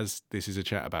 obviously, as this is a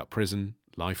chat about prison,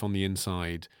 life on the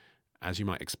inside, as you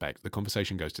might expect, the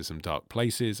conversation goes to some dark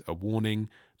places. A warning,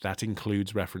 that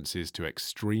includes references to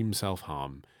extreme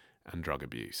self-harm and drug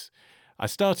abuse. I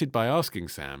started by asking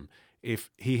Sam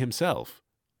if he himself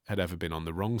had ever been on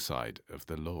the wrong side of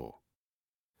the law.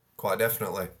 Quite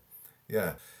definitely,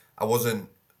 yeah. I wasn't,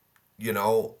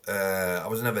 I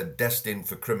was never destined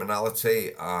for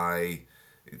criminality.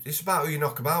 It's about who you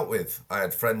knock about with. I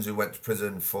had friends who went to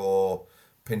prison for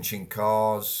pinching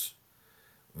cars,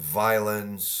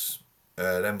 violence,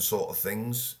 them sort of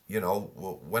things.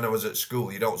 When I was at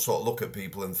school, you don't sort of look at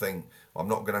people and think, I'm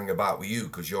not going to hang about with you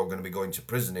because you're going to be going to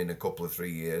prison in a couple of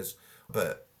 3 years.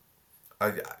 But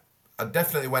I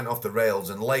definitely went off the rails,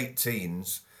 and late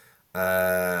teens,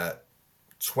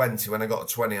 20, when I got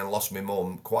to 20 and lost my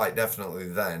mum, quite definitely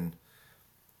then,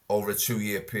 over a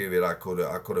 2-year period, I could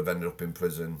have ended up in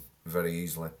prison very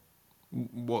easily.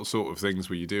 What sort of things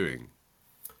were you doing?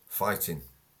 Fighting,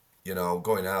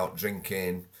 going out,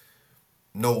 drinking,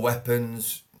 no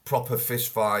weapons, proper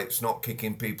fist fights, not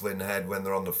kicking people in the head when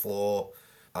they're on the floor.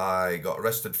 I got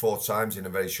arrested 4 times in a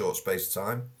very short space of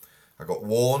time. I got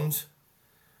warned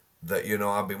that,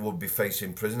 I would be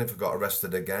facing prison if I got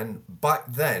arrested again. Back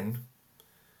then,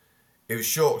 it was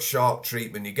short, sharp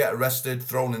treatment. You get arrested,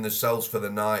 thrown in the cells for the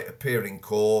night, appear in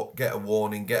court, get a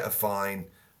warning, get a fine,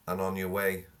 and on your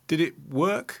way. Did it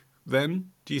work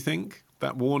then, do you think,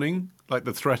 that warning? Like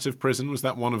the threat of prison, was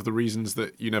that one of the reasons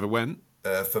that you never went?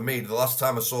 For me, the last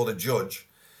time I saw the judge,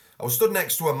 I was stood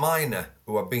next to a miner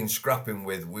who I'd been scrapping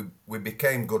with. We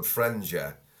became good friends,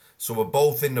 yeah. So we're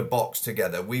both in the box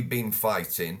together. We'd been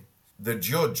fighting. The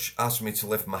judge asked me to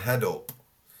lift my head up,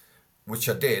 which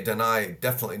I did, and I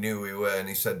definitely knew who we were. And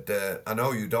he said, I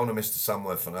know you, don't know Mr.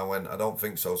 Samworth. And I went, I don't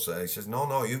think so, sir. He says,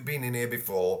 no, you've been in here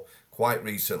before, quite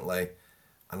recently.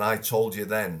 And I told you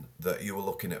then that you were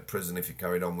looking at prison if you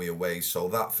carried on with your ways. So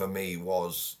that for me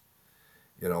was,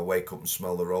 wake up and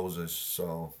smell the roses.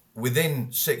 So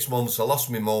within 6 months, I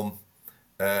lost my mum,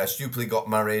 stupidly got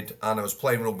married, and I was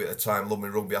playing rugby at the time, loved my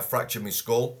rugby. I fractured my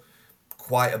skull,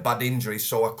 quite a bad injury,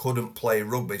 so I couldn't play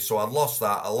rugby. So I lost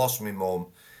that, I lost my mum.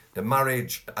 The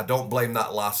marriage, I don't blame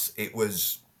that lass. It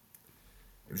was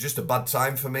just a bad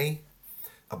time for me.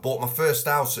 I bought my first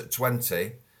house at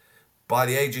 20. By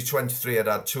the age of 23, I'd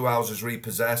had 2 houses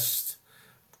repossessed,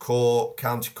 court,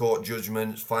 county court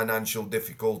judgments, financial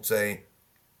difficulty.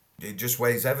 It just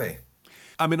weighs heavy.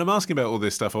 I mean, I'm asking about all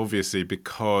this stuff, obviously,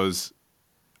 because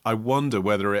I wonder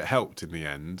whether it helped in the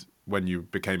end, when you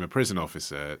became a prison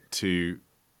officer, to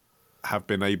have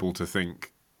been able to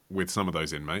think with some of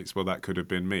those inmates, well, that could have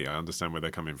been me. I understand where they're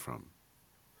coming from.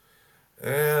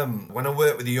 When I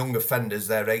worked with the young offenders,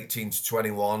 they're 18 to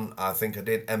 21, I think I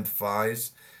did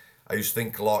empathise. I used to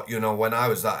think a lot, when I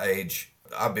was that age,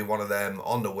 I'd be one of them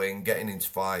on the wing, getting into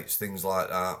fights, things like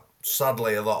that.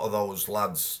 Sadly, a lot of those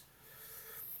lads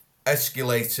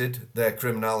escalated their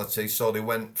criminality, so they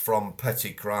went from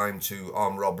petty crime to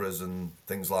armed robberies and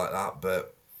things like that.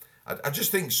 But I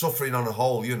just think suffering on a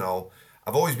whole,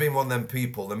 I've always been one of them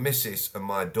people. The missus and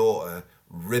my daughter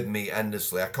rib me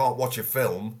endlessly. I can't watch a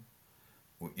film,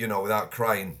 without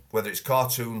crying, whether it's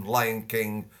cartoon, Lion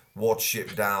King,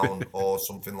 Watership Down, or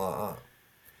something like that.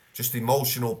 Just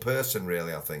emotional person,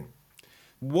 really, I think.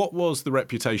 What was the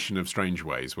reputation of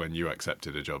Strangeways when you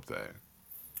accepted a job there?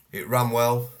 It ran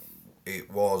well.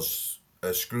 It was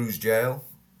a screw's jail.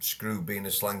 Screw being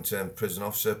a slang term, prison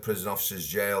officer's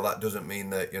jail. That doesn't mean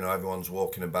that, everyone's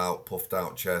walking about, puffed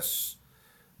out chests,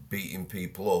 beating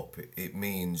people up. It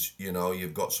means,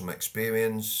 you've got some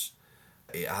experience.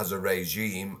 It has a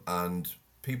regime and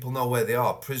people know where they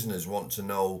are. Prisoners want to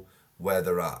know where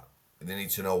they're at. They need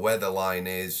to know where the line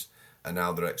is and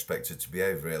how they're expected to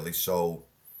behave, really. So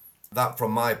that,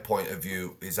 from my point of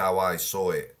view, is how I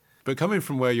saw it. But coming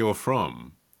from where you're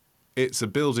from, it's a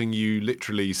building you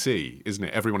literally see, isn't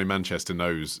it? Everyone in Manchester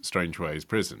knows Strangeways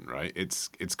prison, right? It's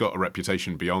got a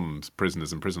reputation beyond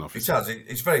prisoners and prison officers. It has.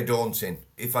 It's very daunting.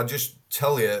 If I just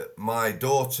tell you, my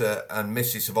daughter and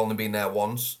missus have only been there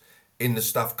once in the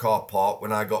staff car park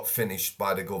when I got finished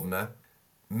by the governor.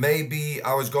 Maybe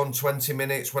I was gone 20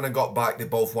 minutes. When I got back, they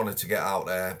both wanted to get out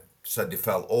there. Said they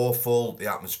felt awful. The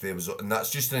atmosphere was... And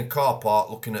that's just in a car park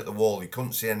looking at the wall. You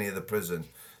couldn't see any of the prison.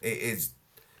 It is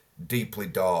deeply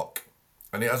dark,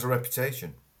 and it has a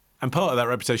reputation. And part of that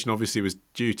reputation obviously was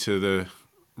due to the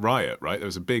riot, right? There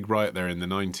was a big riot there in the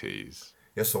 90s.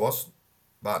 Yes, there was.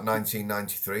 About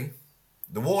 1993.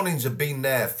 The warnings have been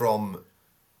there from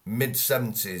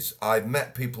mid-70s. I've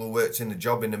met people who worked in the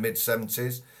job in the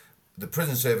mid-70s. The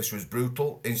prison service was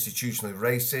brutal, institutionally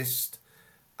racist,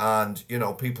 and,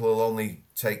 people will only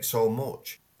take so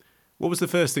much. What was the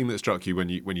first thing that struck you when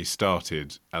you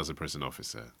started as a prison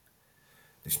officer?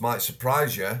 This might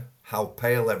surprise you how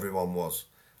pale everyone was.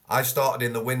 I started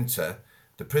in the winter.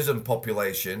 The prison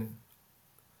population,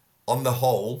 on the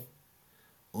whole,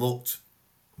 looked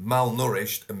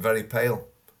malnourished and very pale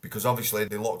because obviously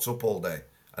they locked up all day.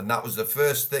 And that was the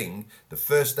first thing. The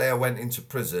first day I went into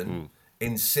prison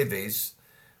in civvies,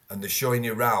 and the showing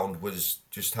you round was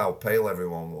just how pale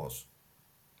everyone was.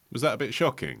 Was that a bit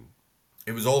shocking?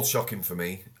 It was all shocking for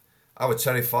me. I was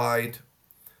terrified.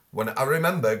 When I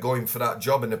remember going for that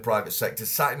job in the private sector,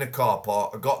 sat in a car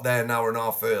park. I got there an hour and a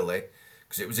half early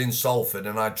because it was in Salford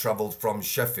and I'd travelled from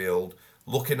Sheffield,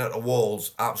 looking at the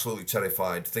walls, absolutely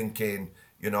terrified, thinking,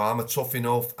 am I tough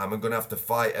enough? Am I going to have to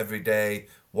fight every day?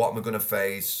 What am I going to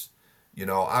face?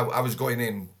 I was going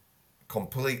in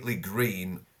completely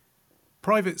green.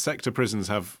 Private sector prisons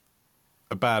have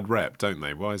a bad rep, don't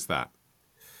they? Why is that?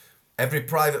 Every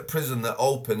private prison that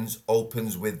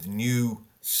opens with new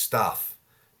staff.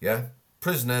 Yeah?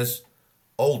 Prisoners,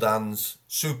 old hands,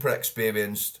 super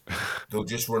experienced, they'll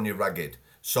just run you ragged.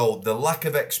 So the lack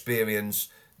of experience,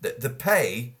 the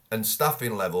pay and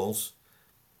staffing levels,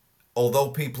 although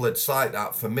people had cited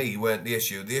that, for me, weren't the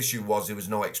issue. The issue was there was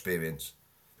no experience.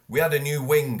 We had a new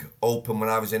wing open when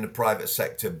I was in the private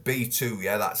sector, B2,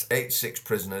 yeah, that's 86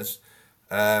 prisoners.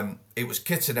 It was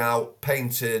kitted out,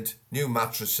 painted, new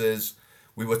mattresses.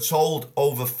 We were told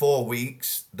over 4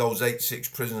 weeks those 86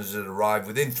 prisoners had arrived.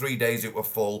 Within 3 days it were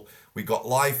full. We got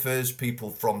lifers,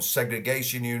 people from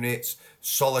segregation units,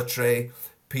 solitary,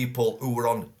 people who were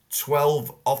on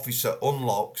 12 officer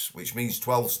unlocks, which means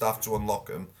 12 staff to unlock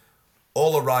them,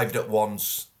 all arrived at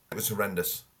once. It was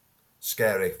horrendous,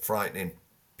 scary, frightening.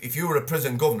 If you were a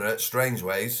prison governor at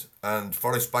Strangeways and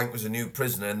Forest Bank was a new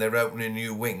prisoner and they were opening a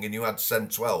new wing and you had to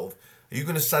send 12, are you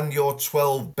going to send your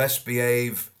 12 best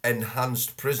behaved,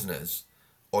 enhanced prisoners,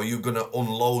 or are you going to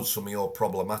unload some of your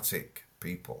problematic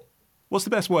people? What's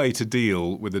the best way to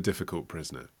deal with a difficult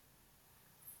prisoner?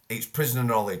 It's prisoner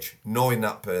knowledge, knowing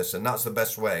that person. That's the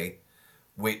best way,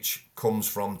 which comes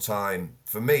from time.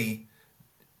 For me,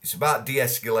 it's about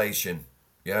de-escalation,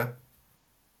 yeah?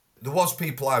 There was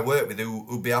people I worked with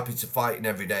who'd be happy to fighting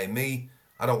every day. Me,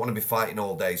 I don't want to be fighting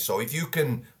all day. So if you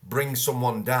can bring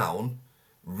someone down,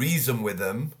 reason with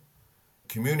them,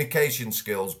 communication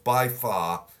skills by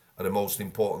far are the most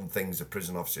important things a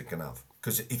prison officer can have.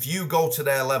 Because if you go to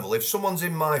their level, if someone's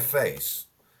in my face,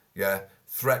 yeah,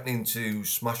 threatening to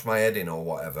smash my head in or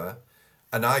whatever,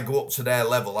 and I go up to their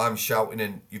level, I'm shouting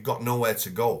and you've got nowhere to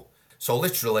go. So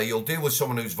literally, you'll deal with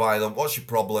someone who's violent. What's your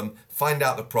problem? Find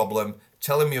out the problem.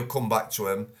 Tell them you'll come back to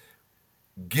them.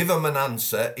 Give them an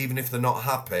answer, even if they're not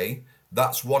happy.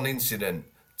 That's one incident.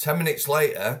 10 minutes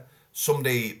later,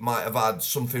 somebody might have had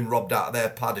something robbed out of their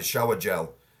pad, a shower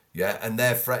gel, yeah, and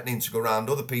they're threatening to go around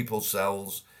other people's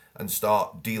cells and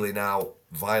start dealing out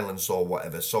violence or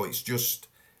whatever. So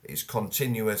it's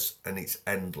continuous and it's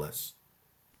endless.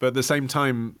 But at the same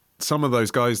time, some of those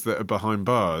guys that are behind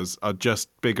bars are just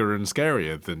bigger and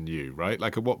scarier than you, right?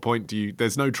 Like, at what point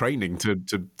there's no training to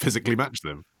physically match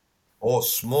them? Or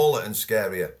smaller and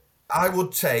scarier. I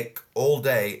would take all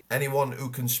day anyone who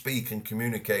can speak and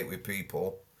communicate with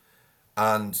people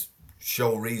and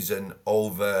show reason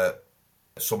over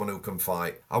someone who can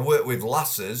fight. I worked with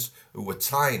lasses who were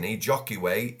tiny, jockey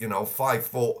weight, 5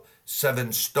 foot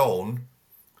 7 stone,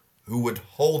 who would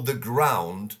hold the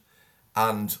ground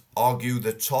and argue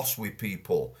the toss with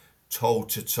people toe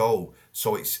to toe.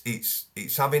 So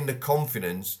it's having the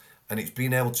confidence, and it's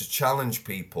being able to challenge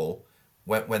people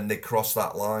when they cross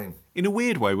that line. In a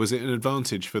weird way, was it an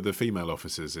advantage for the female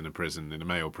officers in a prison, in a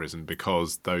male prison,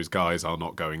 because those guys are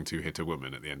not going to hit a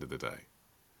woman at the end of the day?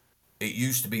 It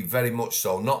used to be very much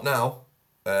so. Not now.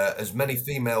 As many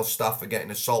female staff are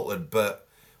getting assaulted, but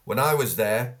when I was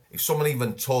there, if someone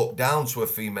even talked down to a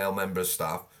female member of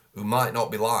staff who might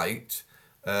not be liked,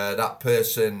 that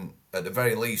person, at the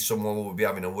very least, someone would be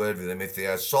having a word with them. If they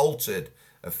assaulted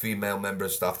a female member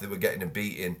of staff, they were getting a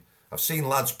beating. I've seen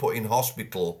lads put in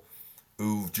hospital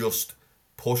who've just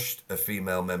pushed a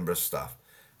female member of staff.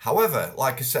 However,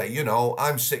 like I say, you know,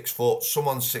 I'm 6 foot,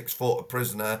 someone's 6 foot, a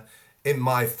prisoner, in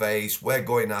my face, we're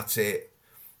going at it,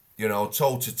 you know,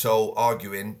 toe to toe,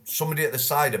 arguing. Somebody at the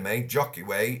side of me, jockey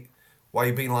weight, why are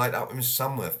you being like that with Mr.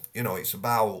 Samworth? You know, it's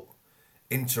about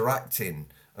interacting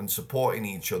and supporting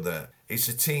each other. It's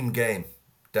a team game,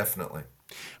 definitely.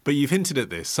 But you've hinted at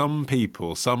this. Some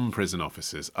people, some prison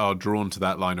officers are drawn to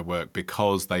that line of work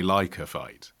because they like a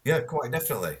fight. Yeah, quite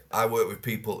definitely. I work with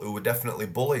people who were definitely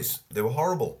bullies. They were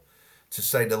horrible, to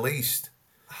say the least.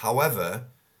 However,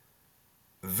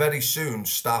 very soon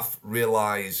staff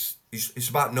realise it's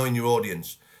about knowing your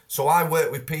audience. So I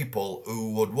work with people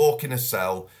who would walk in a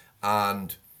cell,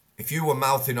 and if you were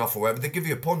mouthing off or whatever, they'd give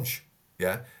you a punch.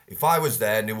 Yeah. If I was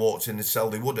there and they walked in the cell,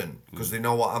 they wouldn't, because they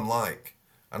know what I'm like.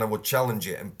 And I would challenge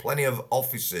it. And plenty of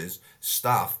officers,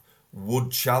 staff,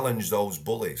 would challenge those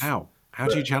bullies. How? How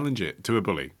do you challenge it to a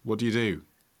bully? What do you do?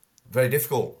 Very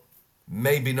difficult.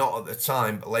 Maybe not at the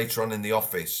time, but later on in the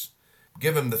office.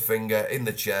 Give them the finger in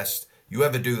the chest. You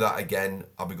ever do that again,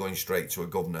 I'll be going straight to a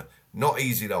governor. Not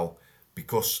easy though,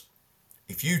 because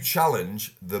if you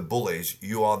challenge the bullies,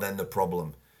 you are then the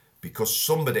problem. Because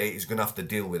somebody is going to have to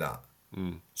deal with that.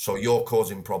 So you're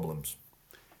causing problems.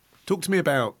 Talk to me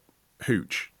about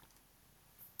hooch.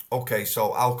 Okay,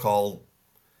 so alcohol,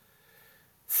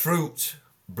 fruit,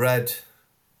 bread,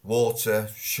 water,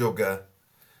 sugar.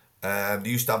 They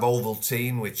used to have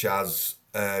Ovaltine, which has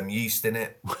yeast in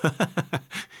it.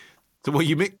 So what,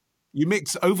 you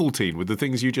mix Ovaltine with the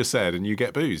things you just said and you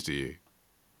get booze, do you?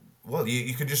 Well,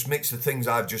 you could just mix the things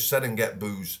I've just said and get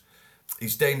booze.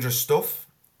 It's dangerous stuff.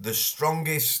 The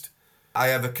strongest I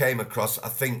ever came across, I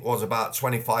think, was about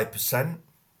 25%.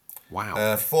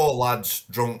 Wow. 4 lads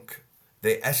drunk.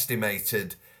 They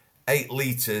estimated 8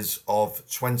 litres of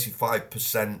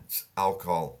 25%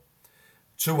 alcohol.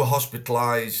 2 were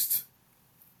hospitalised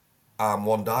and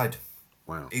 1 died.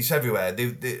 Wow. It's everywhere.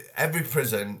 Every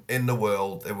prison in the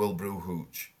world, they will brew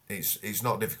hooch. It's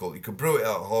not difficult. You can brew it at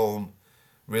home,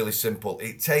 really simple.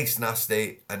 It tastes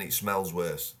nasty and it smells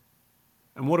worse.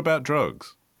 And what about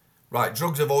drugs? Right,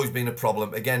 drugs have always been a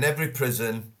problem. Again, every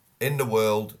prison in the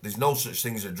world, there's no such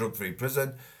thing as a drug-free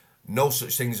prison, no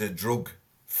such thing as a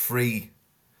drug-free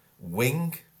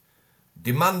wing.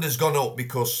 Demand has gone up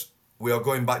because we are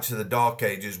going back to the dark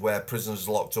ages where prisoners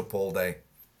are locked up all day.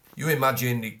 You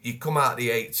imagine, you come out of the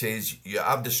 80s, you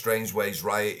have the Strangeways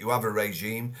riot, you have a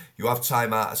regime, you have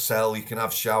time out of cell, you can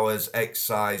have showers,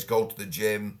 exercise, go to the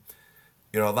gym,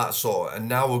 you know, that sort. And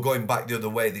now we're going back the other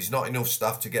way. There's not enough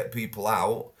staff to get people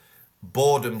out.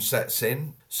 Boredom sets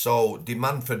in, so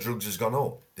demand for drugs has gone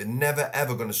up. They're never,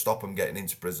 ever going to stop them getting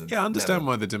into prison. Yeah, I understand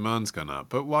Never. why the demand's gone up,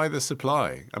 but why the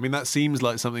supply? I mean, that seems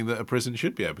like something that a prison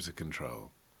should be able to control.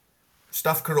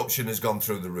 Staff corruption has gone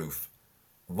through the roof.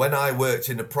 When I worked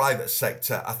in the private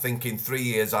sector, I think in 3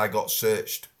 years I got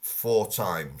searched 4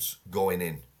 times going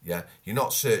in. Yeah, you're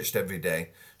not searched every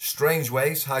day.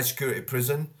 Strangeways, high security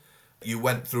prison. You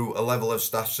went through a level of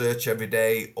staff search every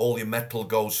day. All your metal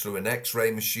goes through an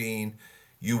X-ray machine.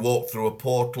 You walk through a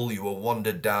portal. You were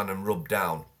wandered down and rubbed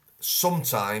down.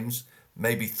 Sometimes,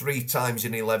 maybe 3 times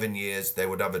in 11 years, they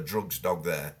would have a drugs dog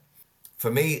there.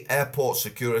 For me, airport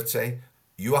security,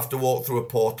 you have to walk through a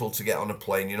portal to get on a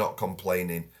plane. You're not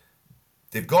complaining.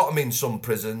 They've got them in some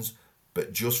prisons,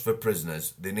 but just for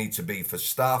prisoners. They need to be for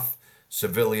staff,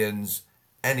 civilians,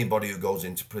 anybody who goes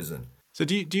into prison. So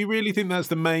do you really think that's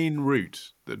the main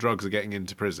route that drugs are getting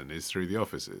into prison, is through the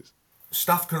offices?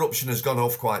 Staff corruption has gone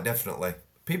off quite definitely.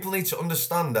 People need to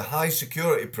understand a high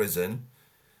security prison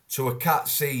to a Cat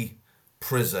C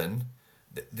prison,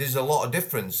 there's a lot of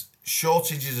difference.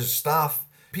 Shortages of staff.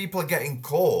 People are getting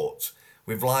caught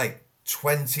with like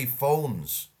 20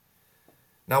 phones.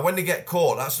 Now, when they get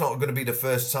caught, that's not going to be the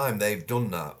first time they've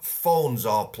done that. Phones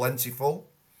are plentiful.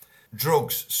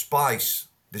 Drugs, spice,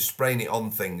 they're spraying it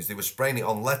on things. They were spraying it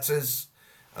on letters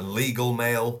and legal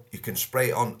mail. You can spray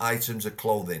it on items of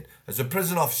clothing. As a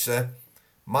prison officer,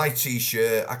 My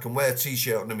T-shirt, I can wear a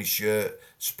T-shirt under my shirt,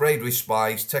 sprayed with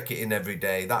spice, take it in every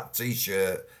day. That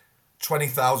T-shirt,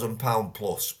 £20,000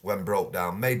 plus when broke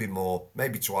down, maybe more,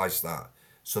 maybe twice that.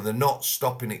 So they're not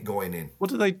stopping it going in. What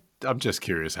do they... I'm just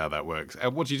curious how that works.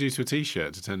 What do you do to a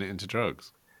T-shirt to turn it into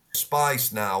drugs?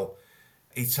 Spice now,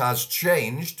 it has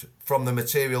changed from the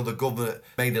material the government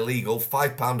made illegal,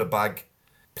 £5 a bag,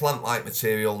 plant-like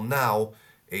material. Now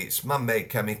it's man-made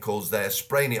chemicals. They're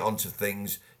spraying it onto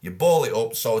things. You ball it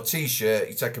up. So a T-shirt,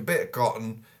 you take a bit of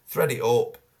cotton, thread it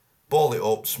up, ball it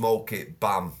up, smoke it,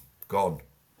 bam, gone.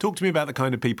 Talk to me about the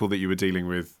kind of people that you were dealing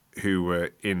with who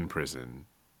were in prison.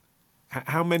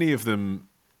 How many of them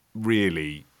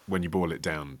really, when you boil it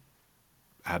down,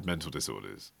 had mental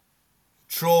disorders?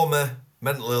 Trauma,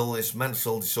 mental illness,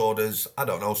 mental disorders, I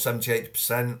don't know,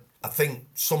 70-80%. I think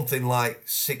something like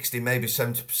 60, maybe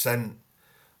 70%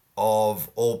 of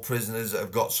all prisoners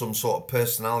have got some sort of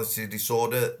personality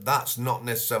disorder. That's not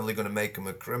necessarily going to make them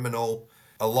a criminal.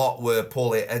 A lot were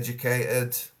poorly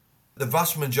educated. The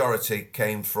vast majority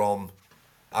came from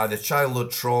either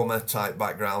childhood trauma type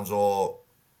backgrounds or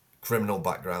criminal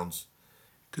backgrounds.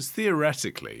 Because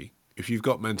theoretically, if you've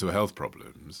got mental health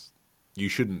problems, you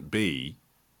shouldn't be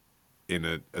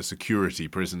in a security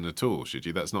prison at all, should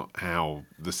you? That's not how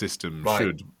the system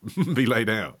should be laid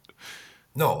out.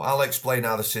 No, I'll explain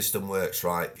how the system works,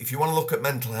 right? If you want to look at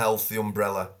mental health, the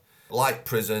umbrella, like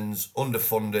prisons,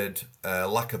 underfunded,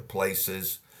 lack of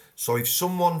places. So if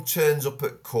someone turns up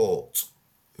at court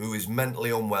who is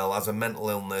mentally unwell, has a mental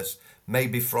illness,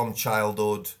 maybe from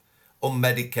childhood,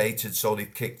 unmedicated, so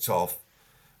they've kicked off,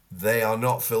 they are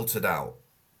not filtered out.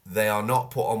 They are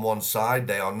not put on one side.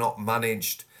 They are not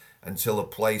managed until a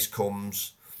place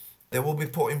comes. They will be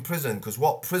put in prison, because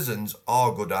what prisons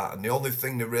are good at, and the only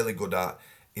thing they're really good at,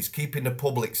 is keeping the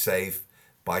public safe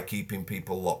by keeping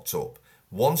people locked up.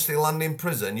 Once they land in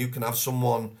prison, you can have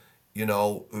someone, you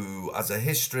know, who has a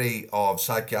history of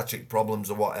psychiatric problems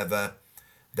or whatever.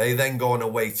 They then go on a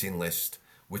waiting list,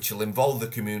 which will involve the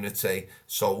community.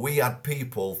 So we had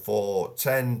people for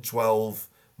 10, 12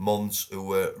 months who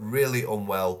were really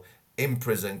unwell in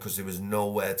prison because there was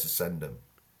nowhere to send them.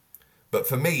 But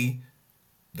for me,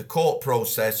 the court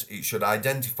process, it should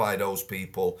identify those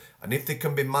people. And if they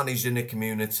can be managed in the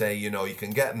community, you know, you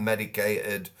can get them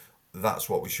medicated. That's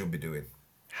what we should be doing.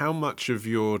 How much of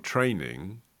your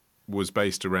training was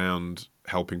based around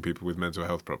helping people with mental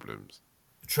health problems?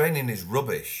 Training is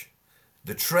rubbish.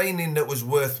 The training that was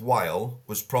worthwhile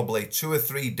was probably 2 or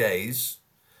 3 days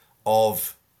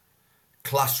of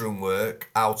classroom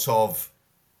work out of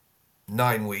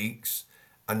 9 weeks,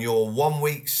 and your 1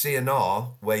 week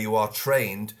CNR where you are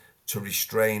trained to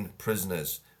restrain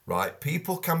prisoners, right?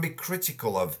 People can be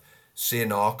critical of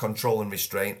CNR, control and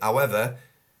restraint. However,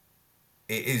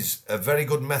 it is a very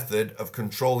good method of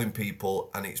controlling people,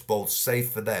 and it's both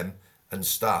safe for them and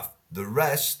staff. The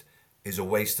rest is a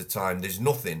waste of time. There's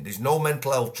nothing. There's no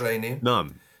mental health training.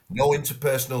 None. No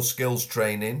interpersonal skills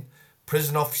training.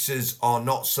 Prison officers are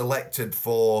not selected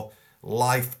for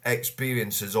life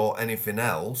experiences or anything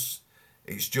else.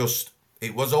 It's just,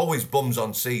 it was always bums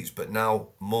on seats, but now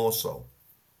more so.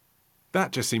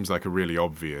 That just seems like a really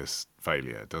obvious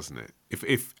failure, doesn't it?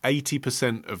 If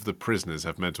 80% of the prisoners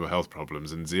have mental health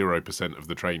problems and 0% of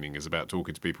the training is about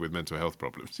talking to people with mental health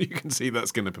problems, you can see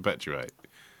that's going to perpetuate.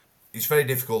 It's very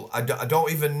difficult. I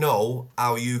don't even know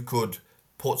how you could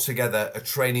put together a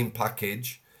training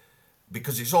package,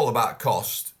 because it's all about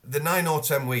cost. The 9 or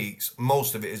 10 weeks,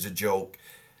 most of it is a joke.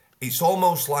 It's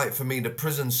almost like, for me, the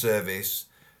prison service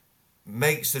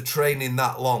makes the training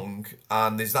that long,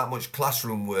 and there's that much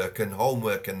classroom work and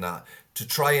homework and that, to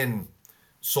try and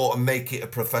sort of make it a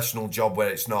professional job where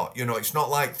it's not. You know, it's not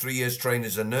like 3 years training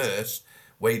as a nurse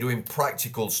where you're doing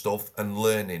practical stuff and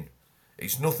learning.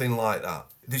 It's nothing like that.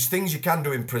 There's things you can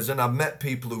do in prison. I've met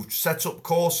people who've set up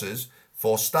courses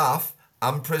for staff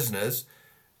and prisoners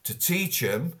to teach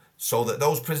them, so that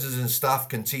those prisoners and staff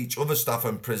can teach other staff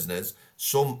and prisoners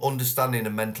some understanding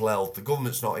of mental health. The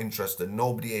government's not interested.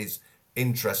 Nobody is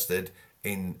interested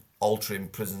in altering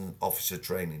prison officer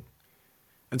training.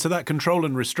 And so that control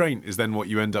and restraint is then what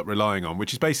you end up relying on,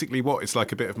 which is basically what? It's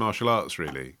like a bit of martial arts,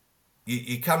 really.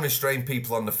 You can restrain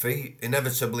people on the feet.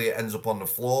 Inevitably, it ends up on the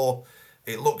floor.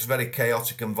 It looks very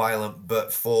chaotic and violent,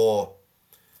 but for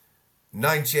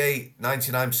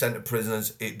 99% of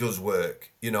prisoners, it does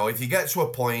work. You know, if you get to a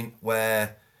point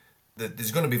where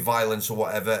there's going to be violence or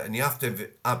whatever, and you have to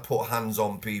put hands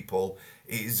on people,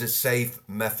 it is a safe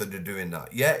method of doing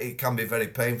that. Yeah, it can be very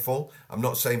painful. I'm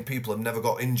not saying people have never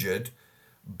got injured,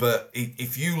 but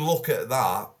if you look at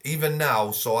that, even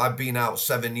now, so I've been out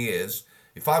 7 years,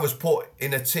 If I was put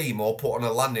in a team or put on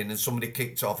a landing and somebody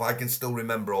kicked off, I can still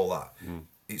remember all that.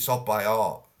 It's off by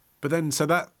heart. But then, so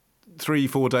that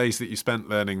 3-4 days that you spent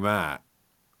learning that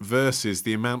versus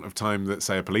the amount of time that,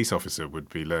 say, a police officer would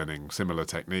be learning similar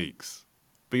techniques,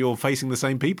 but you're facing the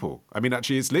same people. I mean,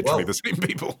 actually, it's literally the same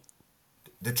people.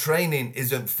 The training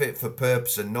isn't fit for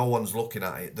purpose and no one's looking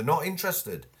at it. They're not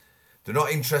interested. They're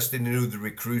not interested in who they're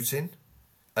recruiting.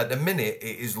 At the minute,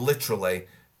 it is literally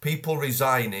people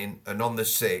resigning and on the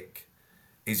sick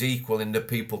is equaling the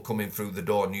people coming through the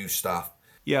door, new staff.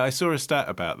 Yeah, I saw a stat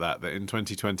about that in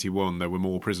 2021 there were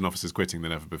more prison officers quitting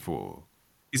than ever before.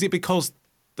 Is it because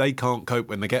they can't cope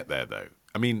when they get there, though?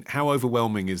 I mean, how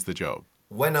overwhelming is the job?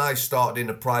 When I started in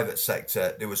the private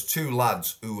sector, there was 2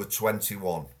 lads who were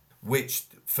 21, which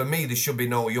for me, they should be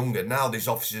no younger. Now there's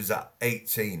officers at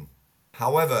 18.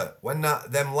 However, when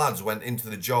them lads went into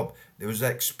the job, there was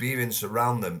experience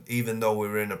around them, even though we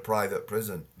were in a private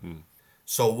prison.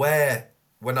 So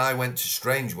when I went to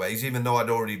Strangeways, even though I'd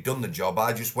already done the job,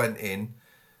 I just went in,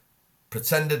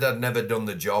 pretended I'd never done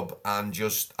the job, and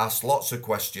just asked lots of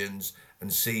questions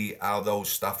and see how those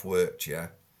staff worked, yeah?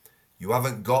 You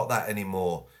haven't got that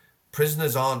anymore.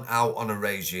 Prisoners aren't out on a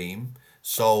regime,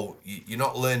 so you're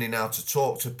not learning how to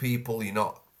talk to people, you're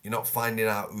not finding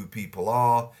out who people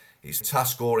are. It's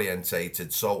task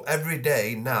orientated. So every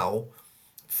day now,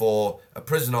 for a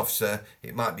prison officer,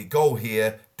 it might be go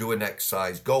here, do an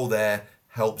exercise, go there,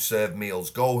 help serve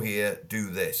meals, go here, do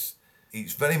this.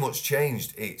 It's very much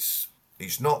changed. It's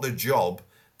not the job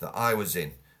that I was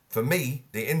in. For me,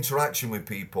 the interaction with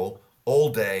people all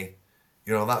day,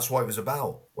 that's what it was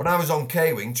about. When I was on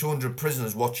K-Wing, 200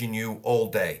 prisoners watching you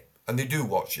all day, and they do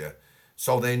watch you.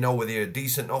 So they know whether you're a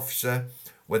decent officer,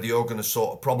 whether you're going to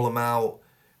sort a problem out.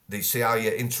 They see how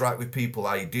you interact with people,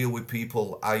 how you deal with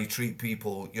people, how you treat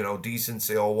people,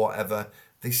 decency or whatever.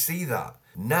 They see that.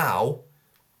 Now,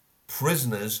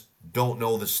 prisoners don't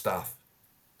know the staff.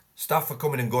 Staff are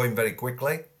coming and going very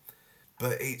quickly,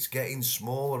 but it's getting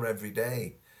smaller every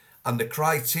day. And the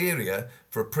criteria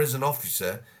for a prison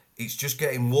officer, it's just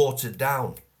getting watered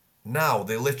down. Now,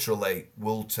 they literally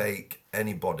will take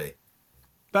anybody.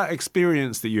 That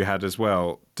experience that you had as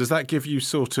well, does that give you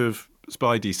sort of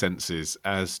spidey senses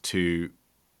as to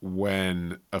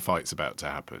when a fight's about to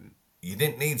happen? You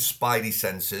didn't need spidey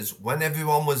senses. When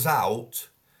everyone was out,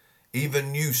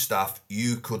 even new staff,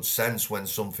 you could sense when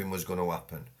something was going to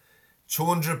happen.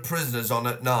 200 prisoners on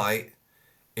at night.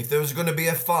 If there was going to be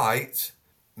a fight,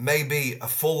 maybe a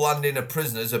full landing of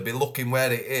prisoners would be looking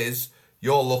where it is.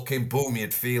 You're looking, boom,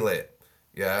 you'd feel it.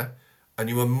 Yeah? And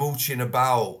you were mooching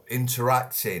about,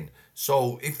 interacting.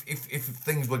 So if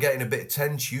things were getting a bit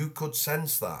tense, you could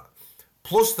sense that.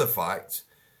 Plus the fact,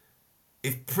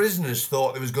 if prisoners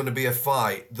thought there was going to be a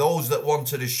fight, those that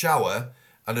wanted a shower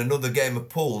and another game of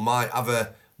pool might have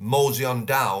a mosey on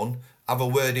down, have a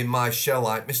word in my shell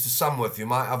like, Mr. Samworth, you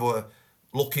might have a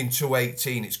look in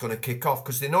 218, it's going to kick off.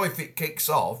 Because they know if it kicks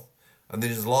off and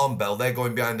there's an alarm bell, they're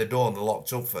going behind the door and they're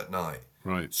locked up for at night.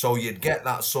 Right. So you'd get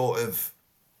that sort of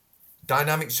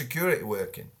dynamic security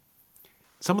working.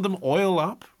 Some of them oil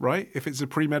up, right? If it's a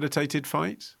premeditated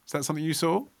fight. Is that something you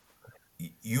saw?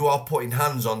 You are putting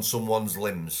hands on someone's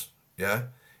limbs, yeah?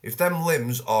 If them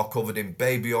limbs are covered in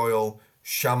baby oil,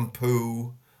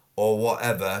 shampoo, or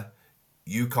whatever,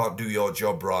 you can't do your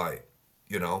job right,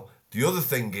 The other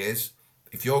thing is,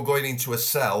 if you're going into a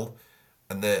cell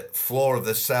and the floor of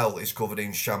the cell is covered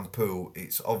in shampoo,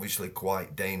 it's obviously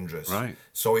quite dangerous. Right.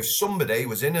 So if somebody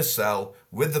was in a cell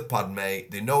with the pad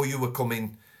mate, they know you were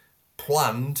coming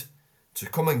planned to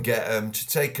come and get them, to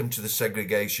take them to the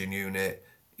segregation unit,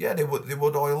 yeah, they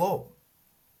would oil up.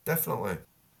 Definitely.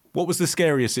 What was the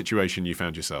scariest situation you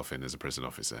found yourself in as a prison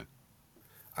officer?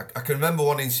 I can remember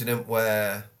one incident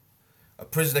where a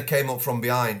prisoner came up from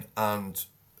behind and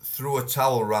threw a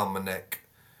towel around my neck.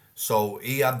 So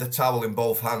he had the towel in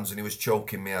both hands and he was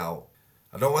choking me out.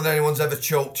 I don't know whether anyone's ever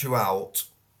choked you out.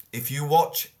 If you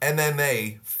watch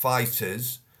MMA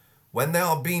fighters, when they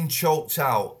are being choked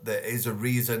out, there is a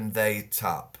reason they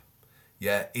tap.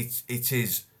 Yeah,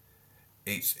 it's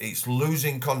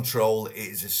losing control. It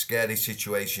is a scary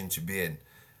situation to be in.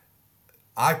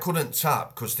 I couldn't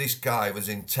tap because this guy was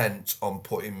intent on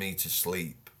putting me to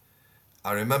sleep.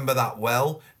 I remember that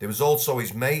well. There was also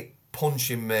his mate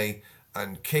punching me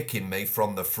and kicking me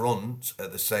from the front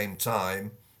at the same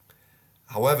time.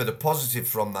 However, the positive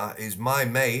from that is my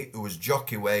mate, who was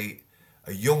jockey weight,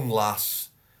 a young lass,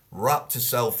 wrapped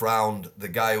herself round the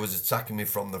guy who was attacking me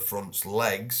from the front's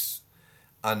legs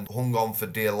and hung on for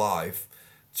dear life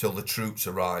till the troops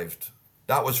arrived.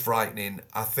 That was frightening.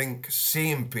 I think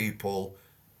seeing people,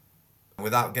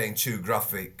 without getting too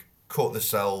graphic, cut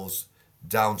themselves,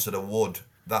 down to the wood.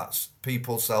 That's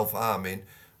people self-harming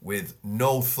with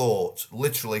no thought,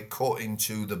 literally cut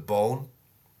into the bone.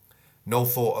 No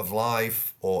thought of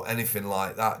life or anything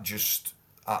like that, just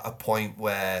at a point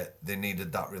where they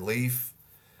needed that relief.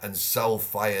 And cell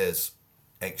fires,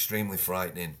 extremely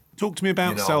frightening. Talk to me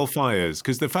about cell fires,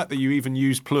 because the fact that you even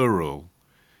use plural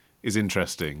is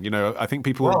interesting. I think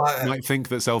people might think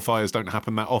that cell fires don't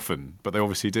happen that often, but they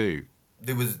obviously do.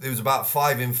 There was about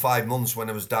 5 in 5 months when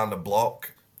I was down the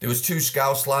block. There was 2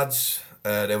 Scouse lads.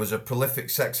 There was a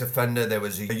prolific sex offender. There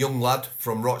was a young lad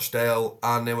from Rochdale,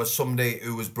 and there was somebody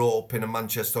who was brought up in a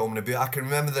Manchester home and abuse. I can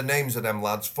remember the names of them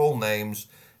lads, full names,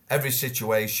 every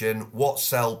situation, what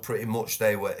cell pretty much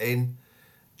they were in.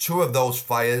 2 of those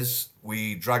fires,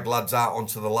 we dragged lads out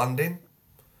onto the landing.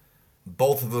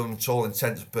 Both of them, to all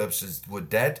intents and purposes, were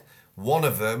dead. One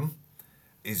of them,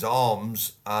 his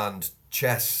arms and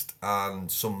chest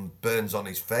and some burns on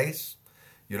his face.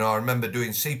 I remember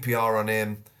doing CPR on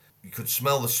him. You could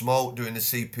smell the smoke doing the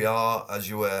CPR as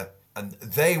you were. And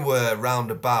they were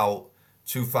round about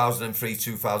 2003,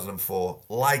 2004,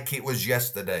 like it was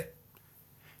yesterday.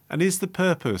 And is the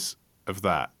purpose of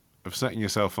that, of setting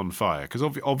yourself on fire, because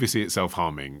obviously it's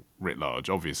self-harming writ large,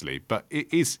 obviously, but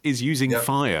is using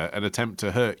fire an attempt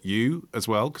to hurt you as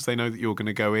well, because they know that you're going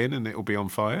to go in and it'll be on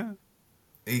fire?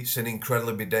 It's an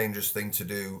incredibly dangerous thing to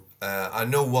do. I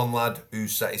know one lad who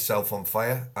set himself on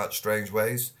fire at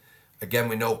Strangeways. Again,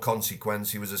 with no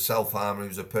consequence. He was a self-harmer, he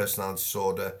was a personality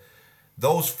disorder.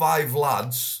 Those 5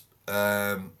 lads,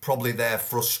 probably their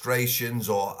frustrations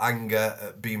or anger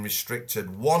at being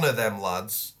restricted, one of them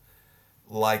lads,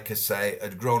 like I say,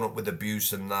 had grown up with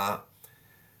abuse and that.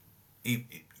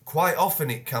 Quite often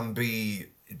it can be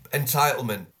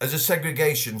entitlement. As a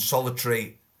segregation,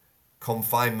 solitary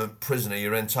confinement prisoner,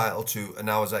 you're entitled to an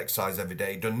hour's exercise every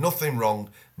day. Done nothing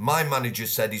wrong. My manager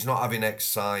said he's not having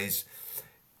exercise.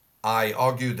 I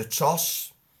argued the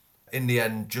toss. In the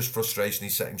end, just frustration, he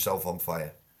set himself on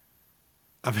fire.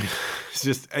 I mean,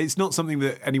 it's not something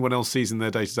that anyone else sees in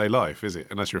their day-to-day life, is it?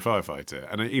 Unless you're a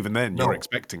firefighter. And even then, you're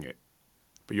expecting it.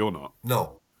 But you're not.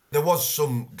 No. There was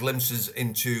some glimpses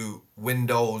into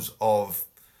windows of,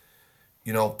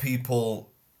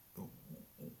 people,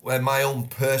 where my own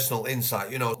personal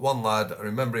insight, one lad, I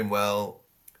remember him well,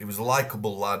 he was a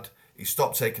likeable lad. He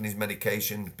stopped taking his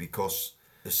medication because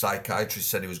the psychiatrist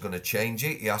said he was going to change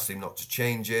it. He asked him not to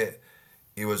change it.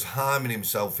 He was harming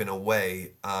himself in a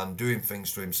way and doing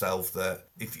things to himself that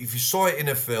if you saw it in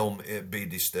a film, it'd be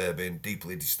disturbing,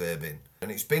 deeply disturbing.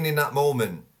 And it's been in that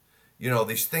moment,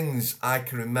 these things I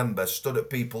can remember, stood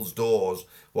at people's doors,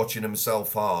 watching them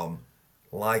self-harm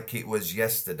like it was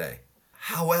yesterday.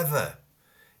 However,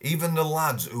 even the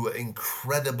lads who were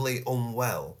incredibly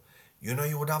unwell, you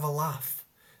would have a laugh.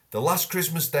 The last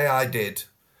Christmas Day I did,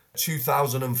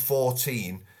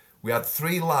 2014, we had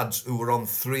 3 lads who were on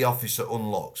 3 officer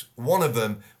unlocks. One of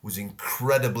them was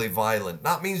incredibly violent.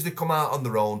 That means they come out on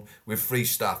their own with 3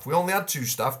 staff. We only had 2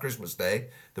 staff Christmas Day.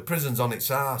 The prison's on its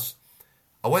arse.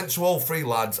 I went to all 3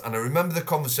 lads and I remember the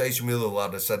conversation with the other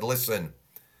lad. I said, listen,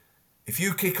 if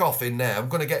you kick off in there, I'm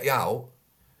going to get you out.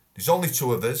 There's only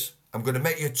 2 of us. I'm going to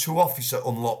make you a 2 officer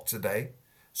unlock today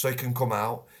so you can come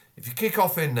out. If you kick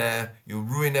off in there, you'll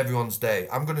ruin everyone's day.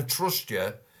 I'm going to trust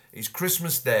you. It's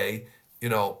Christmas Day,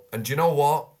 and do you know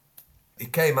what? He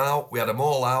came out, we had them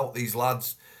all out, these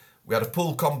lads. We had a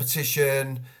pool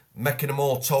competition, making them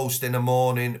all toast in the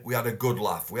morning. We had a good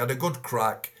laugh. We had a good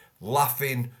crack,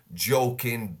 laughing,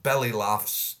 joking, belly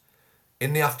laughs.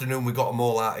 In the afternoon, we got them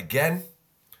all out again.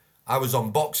 I was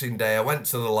on Boxing Day. I went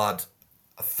to the lad.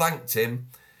 I thanked him.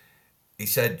 He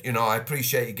said, I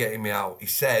appreciate you getting me out. He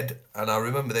said, and I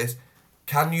remember this,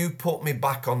 can you put me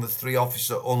back on the 3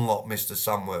 officer unlock, Mr.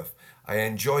 Samworth? I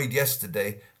enjoyed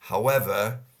yesterday.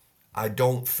 However, I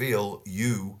don't feel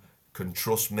you can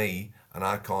trust me and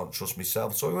I can't trust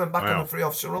myself. So we went back on the 3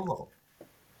 officer unlock.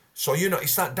 So,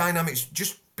 it's that dynamic,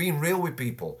 just being real with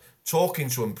people, talking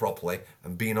to them properly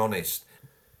and being honest.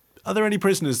 Are there any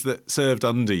prisoners that served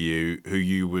under you who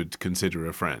you would consider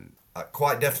a friend?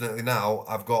 Quite definitely now.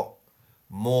 I've got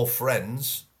more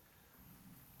friends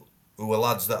who are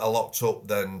lads that are locked up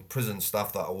than prison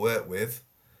staff that I work with.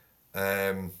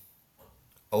 A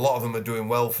lot of them are doing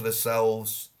well for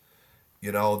themselves.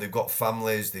 They've got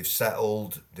families, they've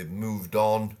settled, they've moved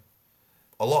on.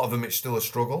 A lot of them, it's still a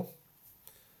struggle.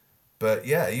 But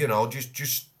yeah,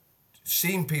 just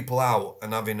seeing people out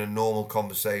and having a normal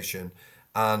conversation.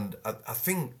 And I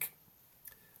think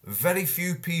very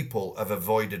few people have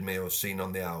avoided me or seen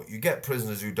on the out. You get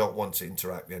prisoners who don't want to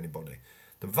interact with anybody.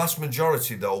 The vast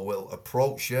majority, though, will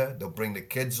approach you. They'll bring the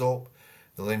kids up.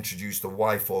 They'll introduce the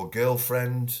wife or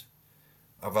girlfriend.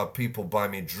 I've had people buy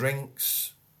me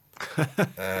drinks.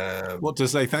 What to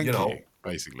say thank you know, you,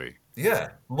 basically.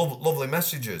 Yeah, lovely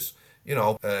messages.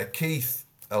 Keith,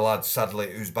 a lad,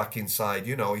 sadly, who's back inside,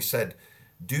 he said,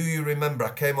 do you remember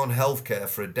I came on healthcare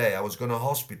for a day? I was going to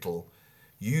hospital.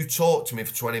 You talked to me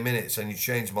for 20 minutes and you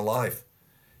changed my life.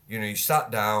 You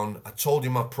sat down, I told you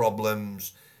my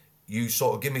problems, you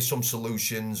sort of give me some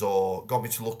solutions or got me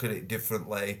to look at it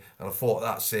differently, and I thought,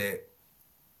 that's it.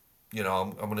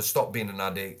 I'm going to stop being an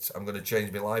addict. I'm going to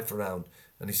change my life around.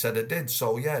 And he said I did.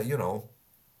 So, yeah,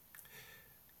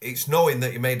 it's knowing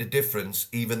that you made a difference,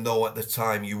 even though at the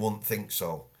time you wouldn't think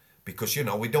so. Because,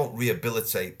 we don't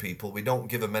rehabilitate people. We don't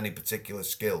give them any particular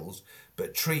skills.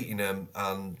 But treating them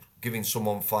and giving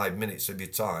someone 5 minutes of your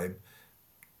time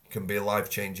can be a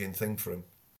life-changing thing for them.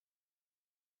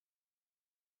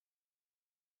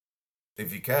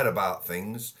 If you care about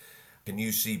things, and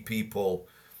you see people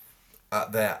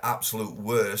at their absolute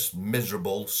worst,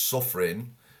 miserable,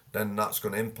 suffering, then that's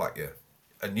going to impact you.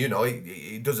 And,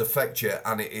 it does affect you,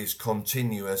 and it is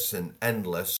continuous and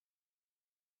endless.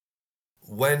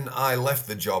 When I left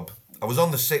the job, I was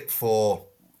on the sick for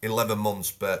 11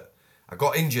 months, but I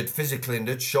got injured, physically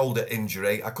injured, shoulder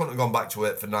injury. I couldn't have gone back to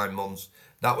work for 9 months.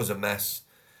 That was a mess.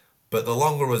 But the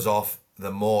longer I was off,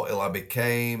 the more ill I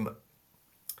became.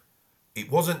 It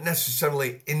wasn't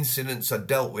necessarily incidents I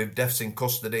dealt with, deaths in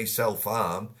custody,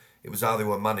 self-harm. It was how they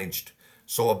were managed.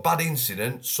 So a bad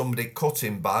incident, somebody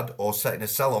cutting bad or setting a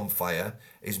cell on fire,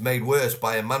 is made worse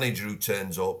by a manager who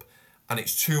turns up, and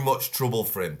it's too much trouble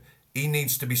for him. He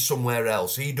needs to be somewhere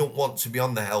else. He don't want to be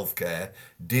on the healthcare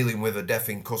dealing with a death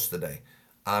in custody.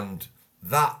 And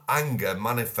that anger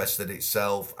manifested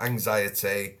itself,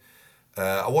 anxiety.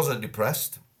 I wasn't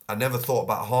depressed. I never thought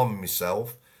about harming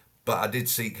myself, but I did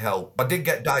seek help. I did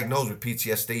get diagnosed with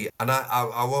PTSD, and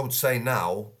I would say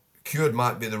now, cured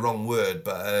might be the wrong word,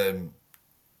 but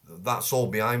that's all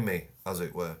behind me, as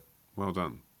it were. Well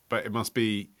done. But it must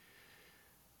be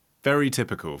very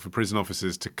typical for prison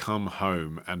officers to come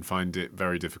home and find it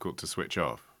very difficult to switch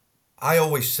off. I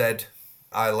always said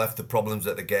I left the problems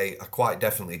at the gate. I quite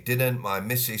definitely didn't. My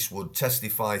missus would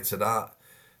testify to that.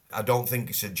 I don't think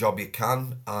it's a job you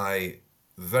can. I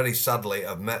very sadly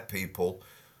have met people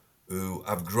who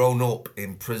have grown up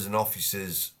in prison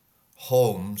officers'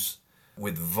 homes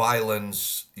with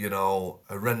violence,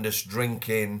 horrendous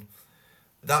drinking.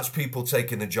 That's people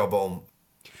taking the job home.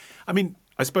 I mean,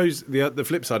 I suppose the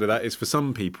flip side of that is for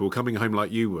some people, coming home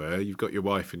like you were, you've got your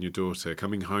wife and your daughter,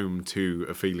 coming home to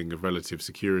a feeling of relative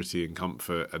security and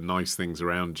comfort and nice things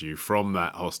around you from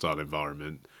that hostile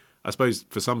environment. I suppose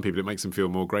for some people it makes them feel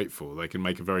more grateful. They can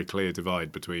make a very clear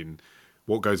divide between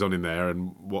what goes on in there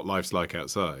and what life's like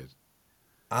outside.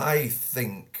 I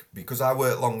think because I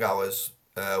work long hours,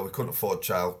 we couldn't afford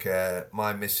childcare.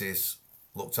 My missus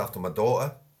looked after my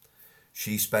daughter.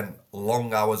 She spent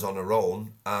long hours on her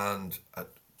own, and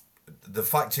the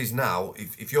fact is now,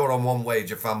 if you're on one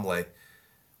wage a family,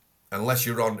 unless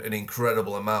you're on an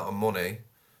incredible amount of money,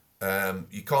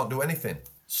 you can't do anything.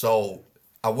 So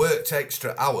I worked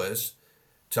extra hours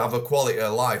to have a quality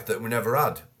of life that we never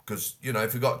had. Because,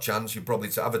 if we got a chance, you'd probably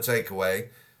have a takeaway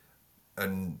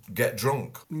and get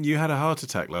drunk. You had a heart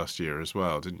attack last year as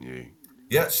well, didn't you?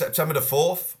 Yeah, September the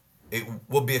 4th. It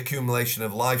would be accumulation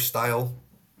of lifestyle,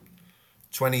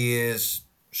 20 years,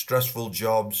 stressful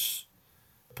jobs,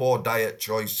 poor diet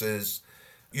choices.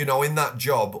 In that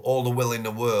job, all the will in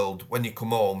the world, when you come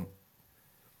home,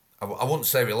 I wouldn't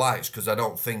say relax, because I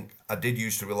don't think I did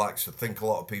used to relax. I think a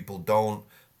lot of people don't.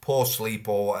 Poor sleep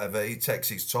or whatever, it takes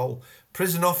its toll.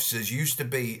 Prison officers used to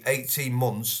be 18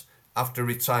 months after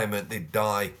retirement, they'd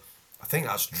die. I think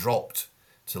that's dropped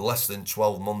to less than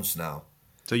 12 months now.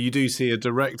 So you do see a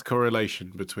direct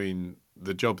correlation between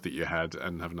the job that you had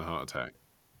and having a heart attack?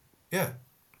 Yeah,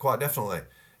 quite definitely.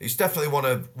 It's definitely one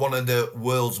of the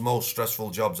world's most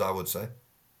stressful jobs, I would say.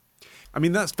 I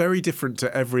mean, that's very different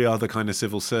to every other kind of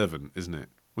civil servant, isn't it?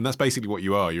 Well, that's basically what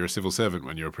you are. You're a civil servant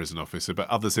when you're a prison officer, but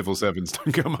other civil servants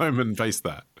don't come home and face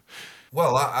that.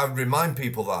 Well, I remind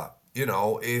people that,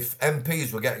 if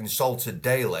MPs were getting assaulted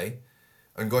daily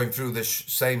and going through this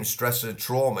same stress and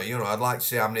trauma, I'd like to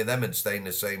see how many of them had stayed in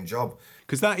the same job.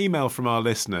 Because that email from our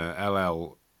listener,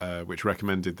 LL, which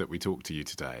recommended that we talk to you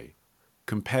today,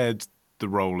 compared the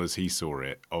role as he saw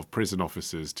it of prison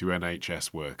officers to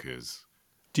NHS workers.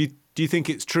 Do you think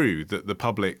it's true that the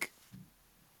public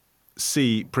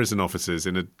see prison officers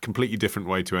in a completely different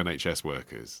way to NHS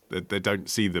workers? They don't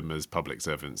see them as public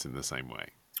servants in the same way.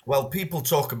 Well, people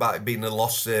talk about it being a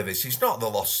lost service. It's not the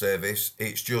lost service.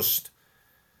 It's just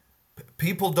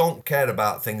people don't care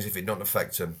about things if it don't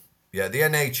affect them. Yeah, the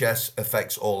NHS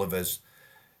affects all of us.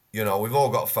 You know, we've all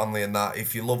got family and that.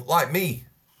 If you love, like me,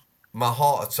 my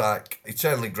heart attack,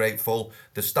 eternally grateful.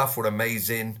 The staff were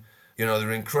amazing. You know,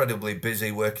 they're incredibly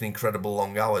busy, working incredible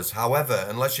long hours. However,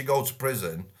 unless you go to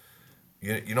prison,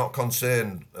 you're not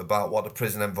concerned about what the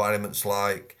prison environment's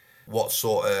like, what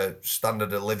sort of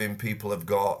standard of living people have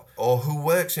got, or who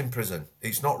works in prison.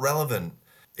 It's not relevant.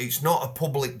 It's not a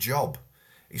public job.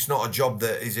 It's not a job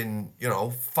that is in, you know,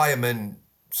 firemen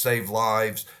save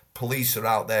lives, police are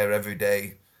out there every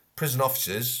day. Prison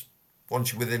officers,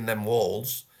 once you're within them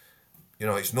walls, you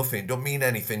know, it's nothing. It don't mean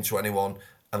anything to anyone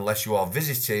unless you are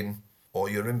visiting or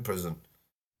you're in prison.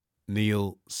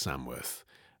 Neil Samworth.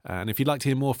 And if you'd like to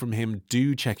hear more from him,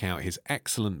 do check out his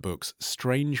excellent books,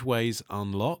 Strangeways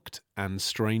Unlocked and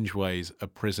Strangeways, A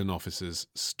Prison Officer's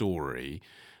Story.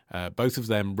 Both of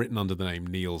them written under the name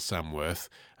Neil Samworth.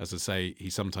 As I say,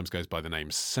 he sometimes goes by the name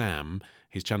Sam.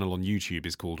 His channel on YouTube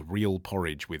is called Real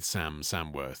Porridge with Sam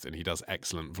Samworth, and he does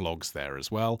excellent vlogs there as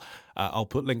well. I'll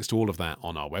put links to all of that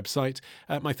on our website.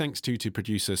 My thanks to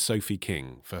producer Sophie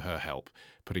King for her help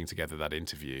putting together that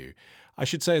interview. I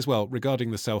should say as well,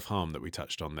 regarding the self-harm that we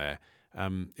touched on there,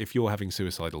 if you're having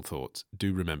suicidal thoughts,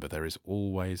 do remember there is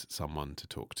always someone to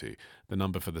talk to. The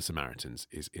number for the Samaritans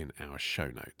is in our show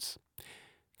notes.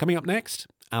 Coming up next,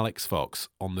 Alex Fox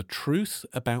on the truth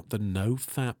about the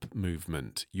no-fap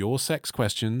movement. Your sex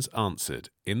questions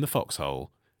answered in the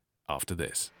foxhole after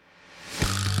this.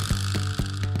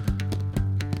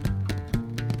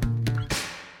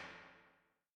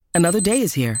 Another day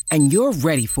is here, and you're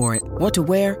ready for it. What to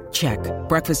wear? Check.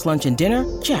 Breakfast, lunch, and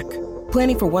dinner? Check.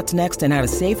 Planning for what's next and how to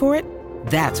save for it?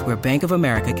 That's where Bank of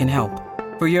America can help.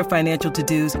 For your financial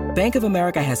to-dos, Bank of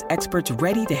America has experts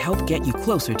ready to help get you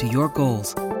closer to your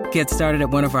goals. Get started at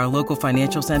one of our local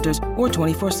financial centers or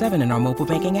 24/7 in our mobile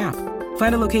banking app.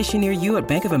 Find a location near you at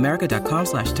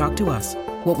bankofamerica.com/talktous.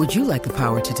 What would you like the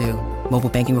power to do? Mobile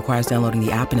banking requires downloading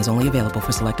the app and is only available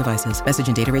for select devices. Message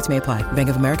and data rates may apply. Bank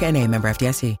of America N.A., member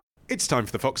FDIC. It's time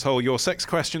for the Foxhole, your sex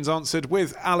questions answered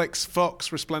with Alex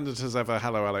Fox, resplendent as ever.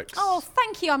 Hello, Alex. Oh,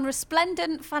 thank you. I'm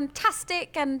resplendent,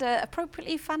 fantastic, and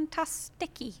appropriately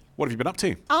fantasticky. What have you been up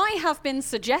to? I have been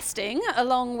suggesting,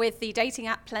 along with the dating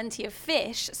app Plenty of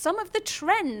Fish, some of the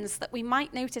trends that we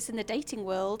might notice in the dating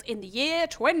world in the year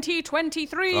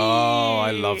 2023. Oh,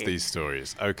 I love these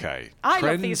stories. Okay. I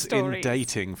love these stories. Trends in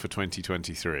dating for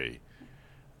 2023.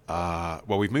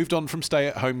 Well, we've moved on from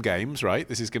stay-at-home games, right?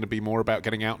 This is going to be more about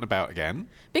getting out and about again.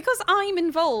 Because I'm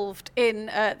involved in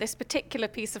this particular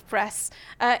piece of press,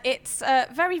 it's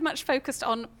very much focused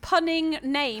on punning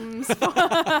names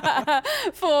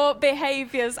for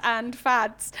behaviours and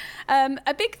fads.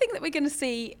 A big thing that we're going to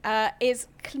see is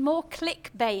more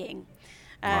clickbaiting.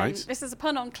 Right. This is a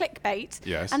pun on clickbait.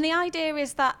 Yes. And the idea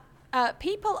is that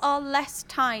people are less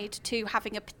tied to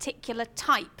having a particular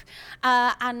type,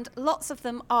 and lots of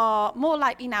them are more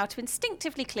likely now to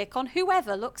instinctively click on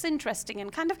whoever looks interesting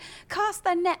and kind of cast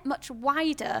their net much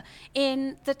wider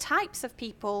in the types of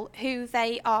people who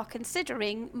they are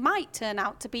considering might turn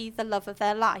out to be the love of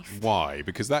their life. Why?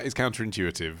 Because that is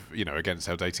counterintuitive, against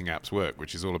how dating apps work,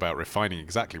 which is all about refining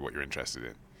exactly what you're interested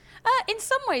in. In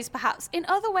some ways, perhaps. In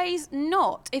other ways,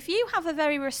 not. If you have a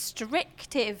very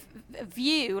restrictive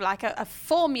view, like a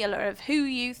formula of who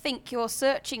you think you're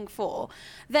searching for,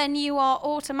 then you are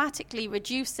automatically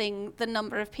reducing the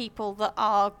number of people that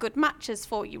are good matches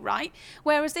for you, right?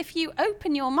 Whereas if you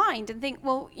open your mind and think,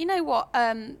 well, you know what,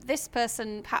 this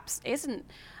person perhaps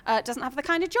doesn't have the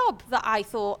kind of job that I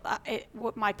thought that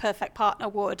my perfect partner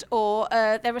would, or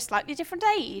they're a slightly different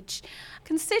age.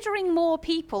 Considering more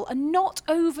people and not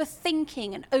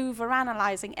overthinking and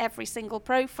overanalyzing every single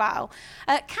profile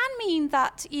can mean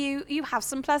that you have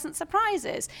some pleasant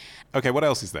surprises. Okay, what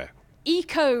else is there?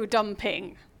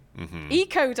 Eco-dumping. Mm-hmm.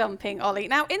 Eco-dumping, Ollie.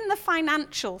 Now, in the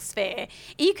financial sphere,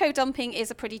 eco-dumping is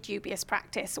a pretty dubious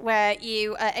practice where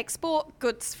you export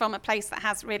goods from a place that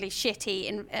has really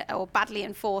shitty or badly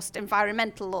enforced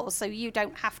environmental laws, so you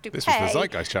don't have to pay. This was the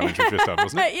Zeitgeist Challenge we've just done,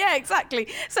 wasn't it? Yeah, exactly.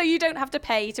 So you don't have to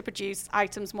pay to produce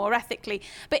items more ethically.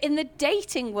 But in the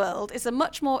dating world, it's a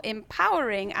much more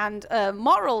empowering and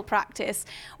moral practice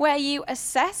where you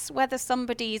assess whether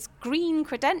somebody's green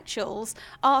credentials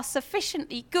are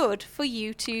sufficiently good for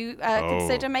you to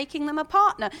consider making them a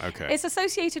partner. Okay. It's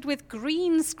associated with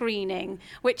green screening,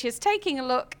 which is taking a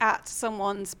look at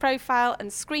someone's profile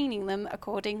and screening them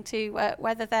according to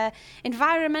whether they're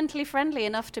environmentally friendly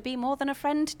enough to be more than a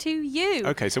friend to you.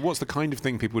 Okay, so what's the kind of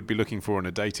thing people would be looking for in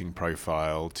a dating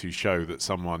profile to show that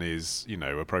someone is,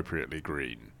 appropriately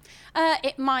green?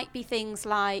 It might be things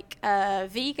like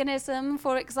veganism,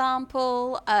 for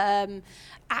example,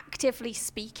 actively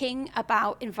speaking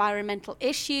about environmental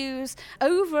issues.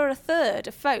 Over a third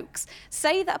of folks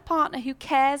say that a partner who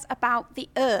cares about the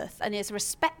earth and is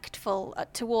respectful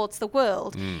towards the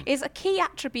world is a key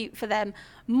attribute for them,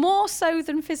 more so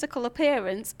than physical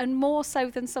appearance and more so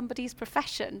than somebody's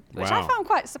profession, which I found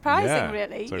quite surprising,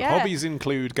 really. So hobbies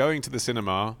include going to the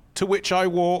cinema, to which I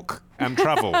walk and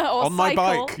travel on my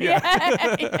bike.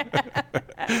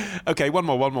 Okay, one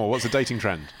more. What's the dating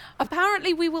trend?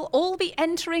 Apparently, we will all be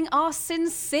entering our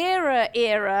sincerer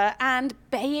era and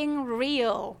baying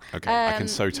real. Okay, I can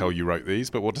so tell you wrote these,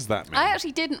 but what does that mean? I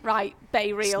actually didn't write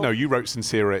bay real. No, you wrote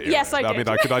sincerer era. Yes, I did. I mean,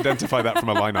 I could identify that from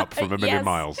a lineup from a million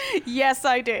miles. Yes,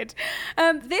 I did.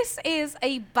 This is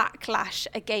a backlash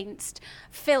against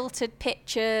filtered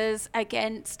pictures,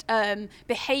 against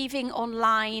behaving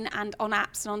online and on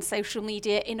apps and on social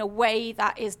media in a way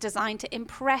that is designed to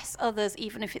impress others,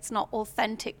 even if it's not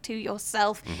authentic to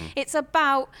yourself. It's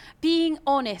about being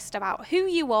honest about who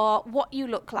you are, what you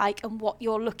look like, and what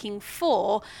you're looking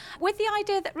for, with the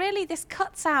idea that really this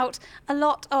cuts out a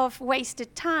lot of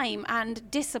wasted time and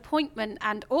disappointment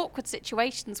and awkward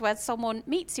situations where someone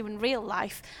meets you in real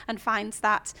life and finds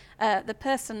that the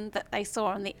person that they saw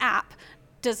on the app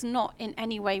does not in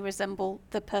any way resemble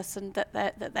the person that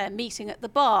they're meeting at the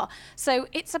bar. So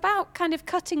it's about kind of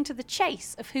cutting to the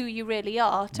chase of who you really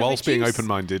are. Whilst being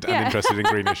open-minded and interested in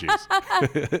green issues.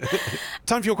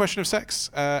 Time for your question of sex.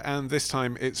 And this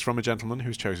time it's from a gentleman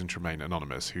who's chosen to remain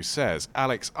anonymous, who says,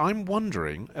 Alex, I'm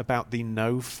wondering about the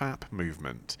no-fap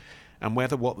movement and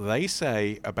whether what they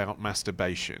say about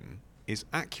masturbation is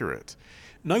accurate.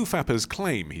 No-fappers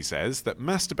claim, he says, that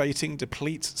masturbating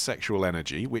depletes sexual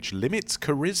energy, which limits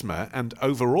charisma and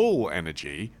overall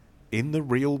energy in the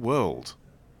real world.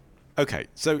 Okay,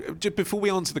 so just before we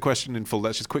answer the question in full,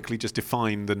 let's just quickly just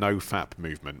define the no-fap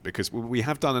movement, because we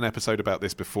have done an episode about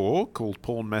this before called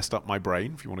Porn Messed Up My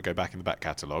Brain, if you want to go back in the back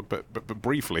catalogue. But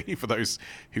briefly, for those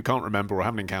who can't remember or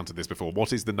haven't encountered this before,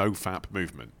 what is the no-fap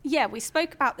movement? Yeah, we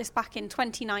spoke about this back in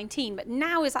 2019, but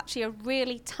now is actually a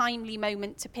really timely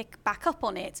moment to pick back up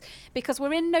on it, because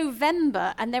we're in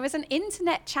November and there is an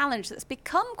internet challenge that's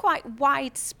become quite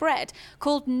widespread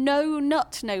called No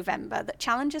Nut November, that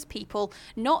challenges people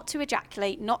not to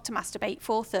ejaculate, not to masturbate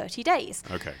for 30 days.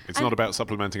 Okay, it's not about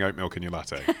supplementing oat milk in your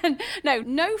latte. No,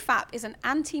 NoFap is an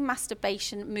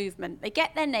anti-masturbation movement. They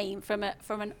get their name from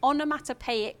an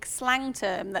onomatopoeic slang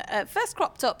term that first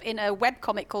cropped up in a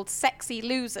webcomic called Sexy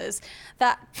Losers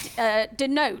that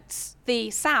denotes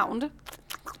the sound,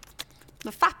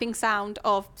 the fapping sound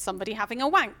of somebody having a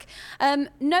wank.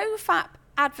 NoFap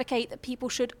advocate that people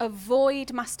should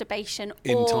avoid masturbation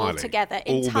altogether.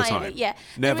 All the time. Yeah.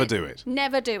 Never do it.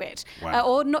 Never do it. Wow.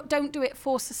 Or don't do it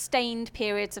for sustained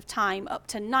periods of time, up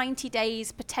to 90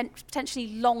 days, potentially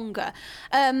longer.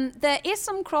 There is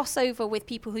some crossover with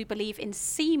people who believe in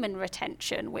semen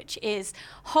retention, which is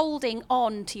holding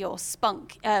on to your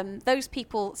spunk. Those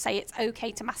people say it's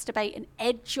okay to masturbate and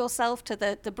edge yourself to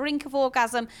the brink of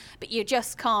orgasm, but you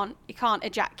just can't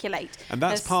ejaculate. And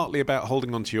that's partly about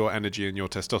holding on to your energy and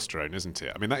your testosterone, isn't it?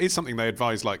 I mean, that is something they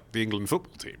advise, like the England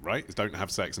football team, right? Is don't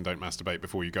have sex and don't masturbate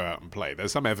before you go out and play.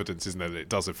 There's some evidence, isn't there, that it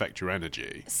does affect your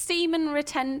energy. Semen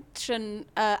retention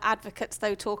advocates,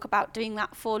 though, talk about doing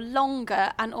that for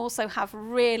longer and also have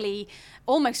really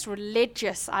almost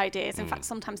religious ideas, in fact,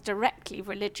 sometimes directly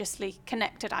religiously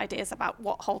connected ideas about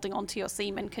what holding on to your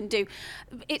semen can do.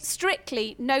 It's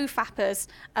strictly no-fappers,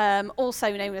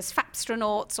 also known as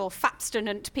fapstronauts or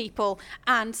fapstinent people,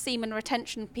 and semen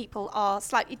retention people are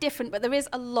slightly different, but there is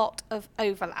a lot of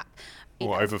overlap.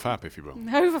 Or overfap, if you will.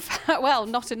 Overfap, well,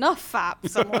 not enough fap,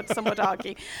 some would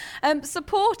argue.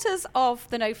 Supporters of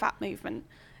the no-fap movement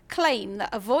claim that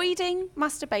avoiding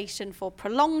masturbation for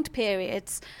prolonged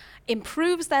periods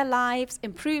improves their lives,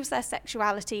 improves their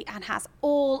sexuality, and has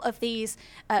all of these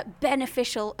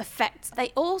beneficial effects.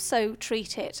 They also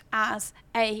treat it as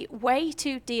a way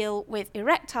to deal with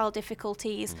erectile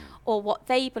difficulties or what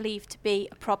they believe to be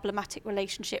a problematic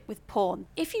relationship with porn.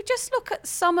 If you just look at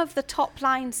some of the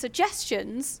top-line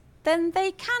suggestions, then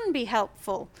they can be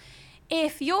helpful.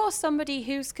 If you're somebody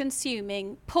who's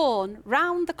consuming porn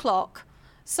round the clock,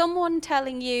 someone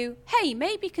telling you, hey,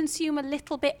 maybe consume a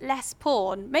little bit less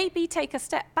porn, maybe take a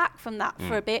step back from that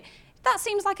for a bit, that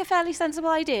seems like a fairly sensible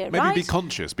idea, right? Maybe be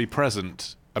conscious, be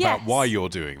present about why you're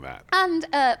doing that. And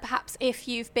perhaps if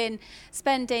you've been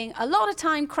spending a lot of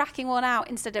time cracking one out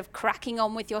instead of cracking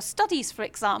on with your studies, for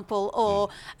example, or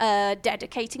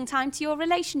dedicating time to your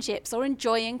relationships or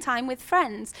enjoying time with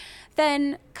friends,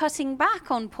 then cutting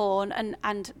back on porn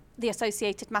and the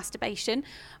associated masturbation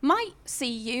might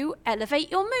see you elevate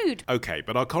your mood. Okay,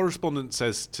 but our correspondent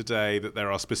says today that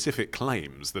there are specific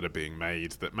claims that are being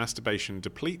made that masturbation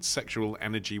depletes sexual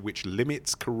energy, which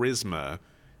limits charisma.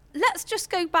 Let's just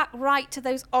go back right to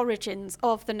those origins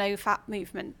of the no-fap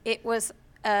movement. It was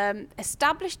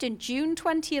established in June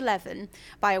 2011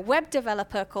 by a web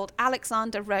developer called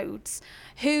Alexander Rhodes,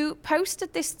 who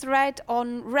posted this thread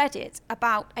on Reddit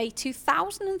about a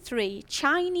 2003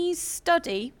 Chinese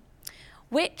study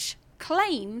which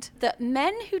claimed that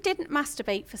men who didn't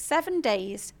masturbate for 7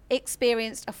 days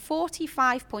experienced a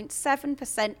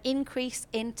 45.7% increase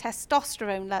in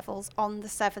testosterone levels on the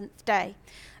 7th day.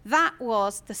 That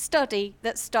was the study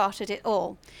that started it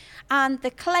all. And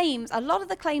the claims, a lot of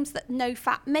the claims that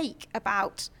NoFap make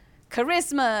about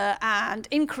charisma and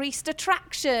increased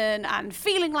attraction and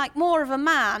feeling like more of a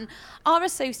man are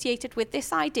associated with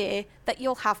this idea that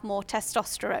you'll have more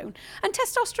testosterone. And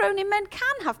testosterone in men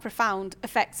can have profound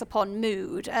effects upon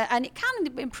mood, and it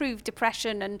can improve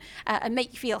depression and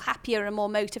make you feel happier and more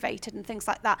motivated and things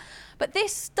like that. But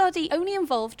this study only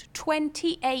involved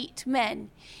 28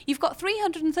 men. You've got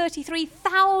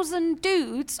 333,000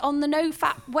 dudes on the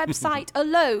NoFap website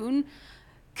alone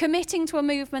committing to a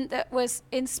movement that was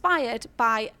inspired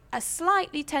by a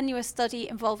slightly tenuous study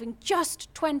involving just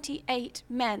 28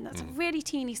 men. That's a really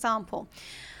teeny sample.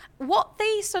 What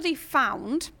the study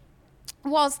found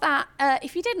was that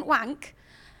if you didn't wank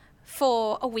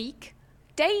for a week,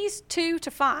 days 2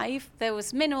 to 5, there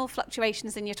was minimal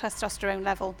fluctuations in your testosterone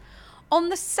level. On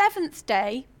the 7th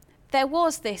day, there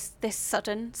was this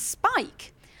sudden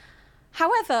spike.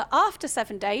 However, after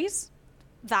 7 days,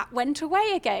 that went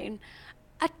away again.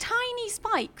 A tiny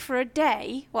spike for a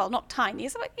day, well, not tiny,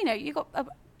 it's about, you got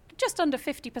just under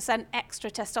 50%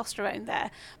 extra testosterone there,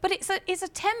 but it's a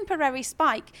temporary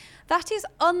spike that is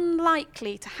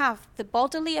unlikely to have the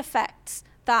bodily effects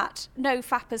that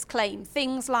no-fappers claim.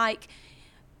 Things like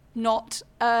not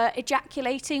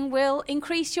ejaculating will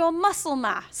increase your muscle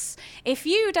mass. If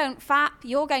you don't fap,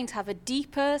 you're going to have a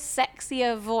deeper,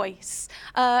 sexier voice.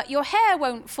 Your hair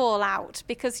won't fall out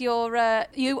because you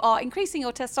are increasing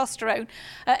your testosterone.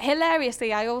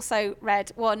 Hilariously, I also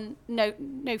read one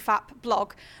no-fap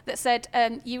blog that said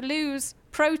you lose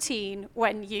protein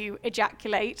when you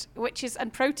ejaculate,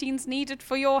 and protein's needed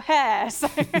for your hair. So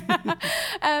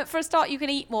for a start, you can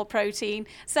eat more protein.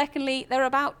 Secondly, there are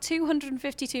about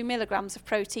 252 milligrams of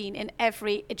protein in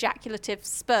every ejaculative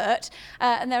spurt,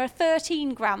 and there are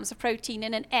 13 grams of protein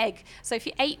in an egg. So if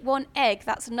you ate one egg,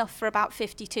 that's enough for about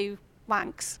 52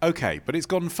 wanks. Okay, but it's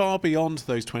gone far beyond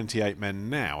those 28 men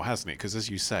now, hasn't it? Because as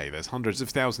you say, there's hundreds of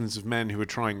thousands of men who are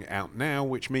trying it out now,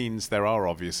 which means there are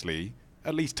obviously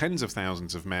at least tens of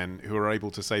thousands of men who are able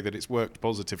to say that it's worked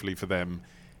positively for them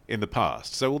in the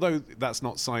past. So although that's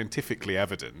not scientifically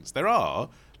evidenced, there are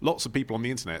lots of people on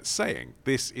the internet saying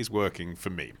this is working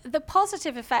for me. The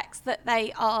positive effects that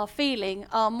they are feeling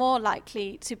are more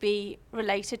likely to be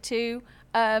related to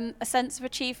a sense of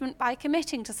achievement by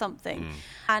committing to something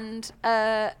and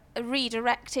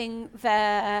redirecting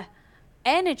their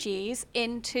energies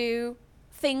into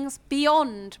things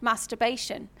beyond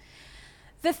masturbation.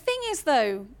 The thing is,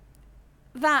 though,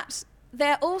 that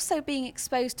they're also being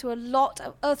exposed to a lot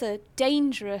of other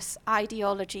dangerous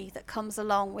ideology that comes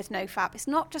along with NoFap. It's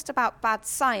not just about bad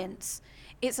science.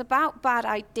 It's about bad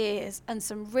ideas and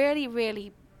some really,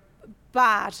 really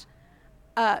bad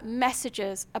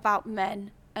messages about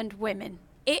men and women.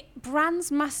 It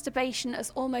brands masturbation as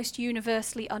almost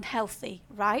universally unhealthy,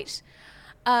 right?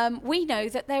 We know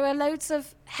that there are loads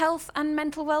of health and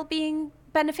mental well-being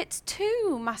benefits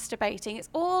to masturbating. It's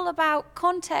all about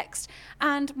context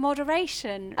and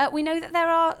moderation. We know that there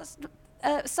are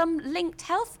some linked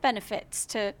health benefits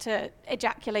to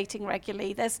ejaculating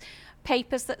regularly. There's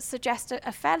papers that suggest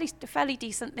a fairly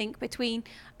decent link between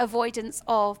avoidance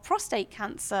of prostate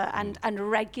cancer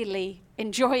and regularly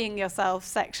enjoying yourself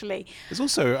sexually. There's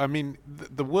also,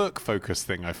 the work focus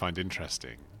thing I find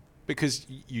interesting. Because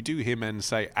you do hear men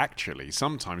say, actually,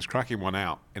 sometimes cracking one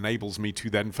out enables me to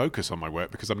then focus on my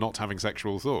work because I'm not having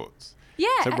sexual thoughts. Yeah.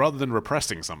 So rather than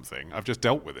repressing something, I've just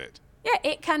dealt with it. Yeah,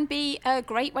 it can be a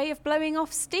great way of blowing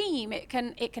off steam. It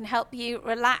can help you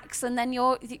relax, and then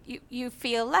you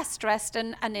feel less stressed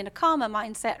and in a calmer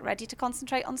mindset, ready to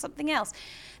concentrate on something else.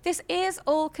 This is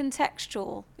all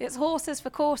contextual. It's horses for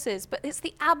courses, but it's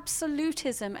the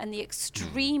absolutism and the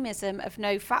extremism of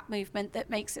no-fap movement that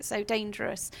makes it so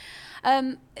dangerous.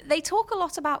 They talk a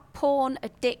lot about porn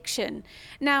addiction.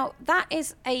 Now, that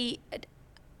is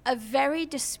a very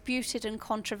disputed and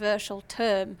controversial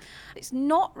term. It's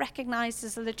not recognised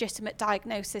as a legitimate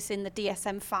diagnosis in the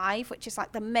DSM-5, which is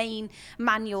like the main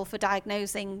manual for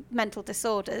diagnosing mental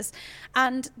disorders.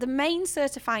 And the main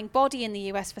certifying body in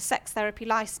the US for sex therapy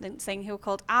licensing, who are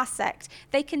called ASECT,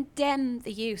 they condemn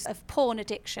the use of porn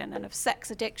addiction and of sex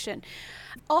addiction.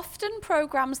 Often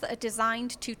programs that are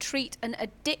designed to treat an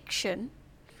addiction,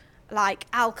 like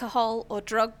alcohol or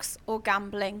drugs or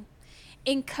gambling,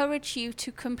 encourage you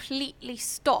to completely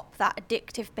stop that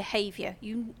addictive behaviour.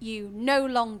 You no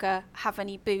longer have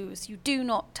any booze. You do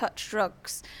not touch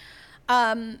drugs.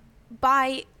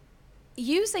 By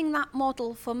using that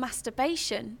model for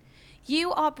masturbation,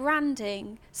 you are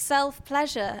branding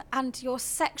self-pleasure and your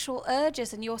sexual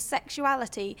urges and your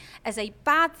sexuality as a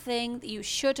bad thing that you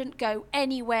shouldn't go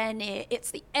anywhere near. It's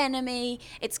the enemy.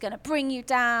 It's going to bring you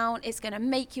down. It's going to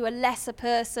make you a lesser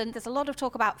person. There's a lot of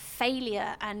talk about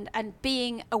failure and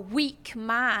being a weak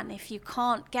man if you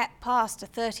can't get past a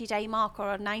 30-day mark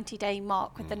or a 90-day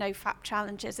mark with the NoFap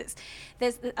challenges.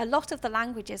 There's a lot of the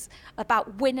language is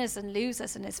about winners and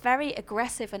losers, and it's very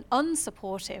aggressive and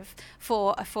unsupportive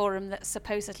for a forum that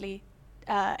supposedly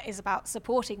is about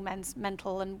supporting men's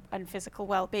mental and physical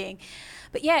well-being.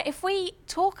 But yeah, if we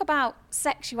talk about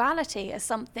sexuality as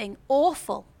something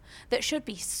awful that should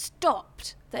be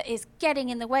stopped, that is getting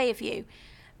in the way of you,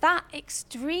 that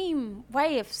extreme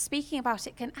way of speaking about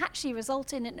it can actually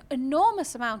result in an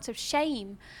enormous amount of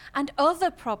shame and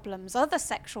other problems, other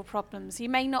sexual problems. You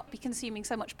may not be consuming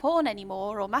so much porn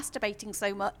anymore or masturbating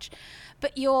so much,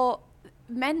 but your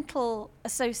mental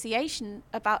association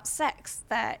about sex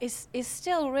there is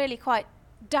still really quite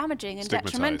damaging and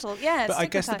detrimental. Yeah, but I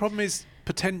guess the problem is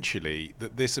potentially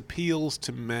that this appeals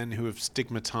to men who have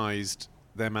stigmatized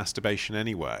their masturbation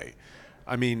anyway.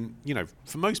 I mean, you know,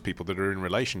 for most people that are in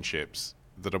relationships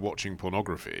that are watching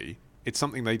pornography, it's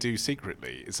something they do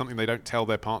secretly. It's something they don't tell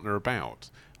their partner about.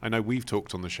 I know we've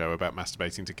talked on the show about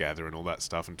masturbating together and all that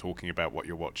stuff and talking about what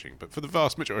you're watching. But for the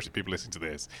vast majority of people listening to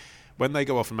this, when they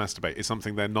go off and masturbate, it's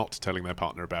something they're not telling their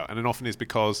partner about. And it often is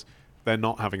because they're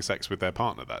not having sex with their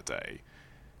partner that day.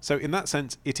 So in that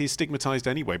sense, it is stigmatized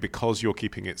anyway because you're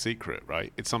keeping it secret,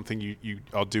 right? It's something you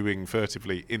are doing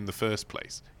furtively in the first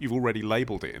place. You've already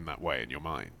labeled it in that way in your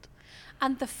mind.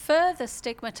 And the further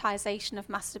stigmatization of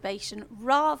masturbation,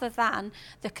 rather than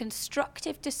the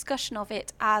constructive discussion of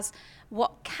it as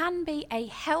what can be a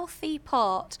healthy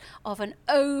part of an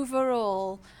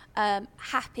overall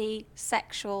happy,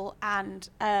 sexual and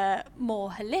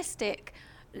more holistic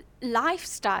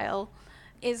lifestyle,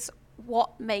 is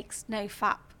what makes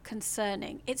NoFap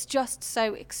concerning. It's just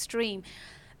so extreme.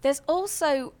 There's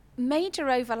also major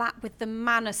overlap with the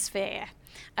manosphere.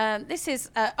 This is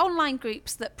online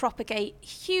groups that propagate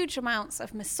huge amounts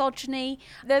of misogyny.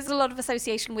 There's a lot of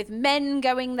association with men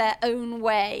going their own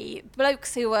way,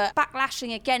 blokes who are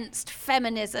backlashing against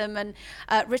feminism and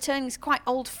returning to quite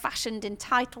old-fashioned,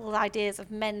 entitled ideas of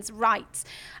men's rights.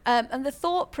 And the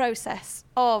thought process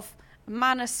of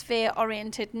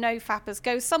manosphere-oriented no-fappers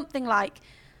goes something like,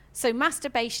 so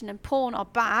masturbation and porn are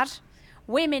bad,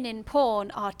 women in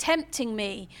porn are tempting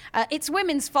me, it's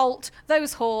women's fault,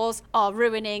 those whores are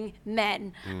ruining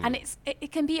men. And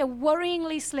it can be a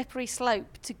worryingly slippery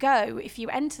slope to go if you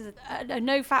enter a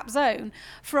no-fap zone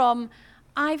from,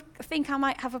 I think I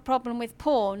might have a problem with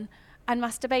porn and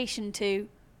masturbation, to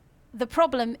the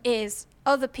problem is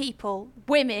other people,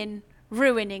 women,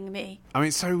 ruining me. I mean,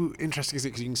 it's so interesting, isn't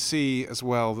it? Because you can see as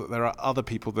well that there are other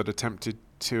people that are tempted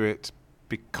to it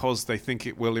because they think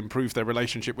it will improve their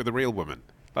relationship with a real woman.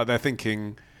 Like they're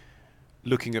thinking,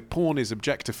 looking at porn is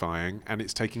objectifying and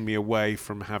it's taking me away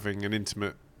from having an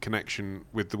intimate connection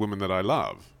with the woman that I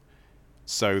love.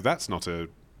 So that's not a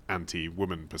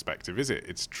anti-woman perspective, is it?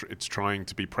 It's trying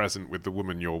to be present with the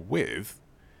woman you're with,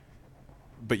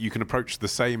 but you can approach the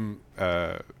same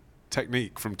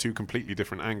technique from two completely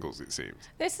different angles, it seems.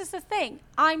 This is the thing.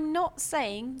 I'm not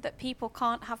saying that people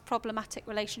can't have problematic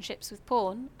relationships with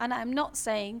porn, and I'm not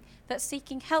saying that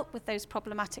seeking help with those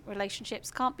problematic relationships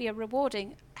can't be a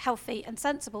rewarding, healthy and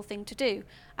sensible thing to do.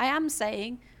 I am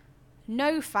saying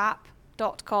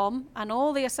nofap.com and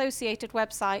all the associated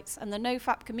websites and the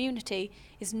nofap community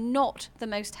is not the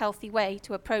most healthy way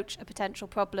to approach a potential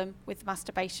problem with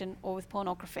masturbation or with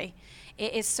pornography.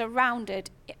 It is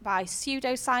surrounded by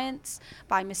pseudoscience,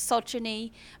 by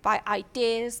misogyny, by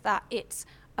ideas that it's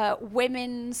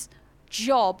women's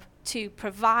job to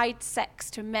provide sex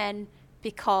to men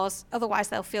because otherwise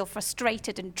they'll feel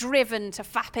frustrated and driven to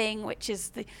fapping, which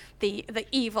is the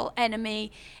evil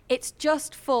enemy. It's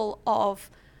just full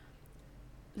of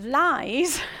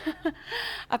lies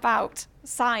about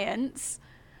science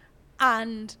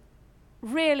and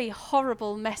really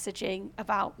horrible messaging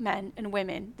about men and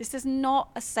women. This is not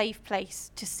a safe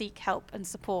place to seek help and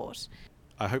support.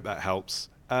 I hope that helps.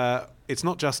 It's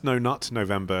not just No Nut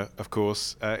November, of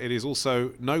course. It is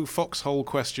also No Foxhole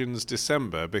Questions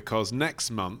December, because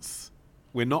next month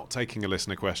we're not taking a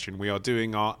listener question. We are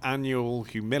doing our annual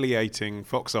humiliating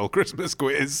Foxhole Christmas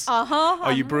quiz.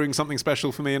 Are you brewing something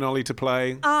special for me and Ollie to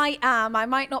play? I am. I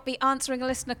might not be answering a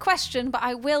listener question, but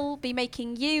I will be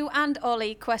making you and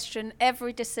Ollie question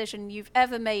every decision you've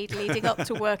ever made leading up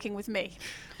to working with me.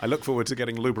 I look forward to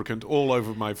getting lubricant all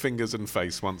over my fingers and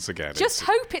face once again. Just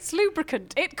hope it's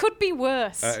lubricant. It could be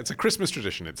worse. It's a Christmas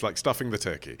tradition. It's like stuffing the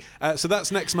turkey. So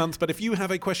that's next month. But if you have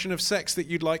a question of sex that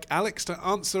you'd like Alex to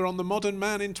answer on The Modern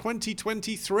Man in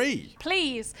 2023,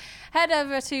 please head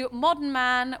over to Modern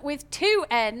Man with 2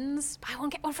 N's, buy one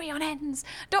get one free on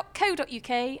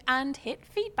ends.co.uk and hit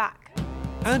feedback.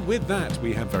 And with that,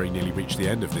 we have very nearly reached the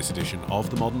end of this edition of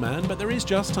The Modern Man, but there is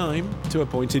just time to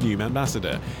appoint a new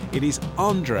ambassador. It is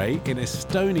Andre in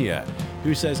Estonia,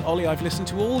 who says, Ollie, I've listened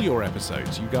to all your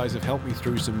episodes. You guys have helped me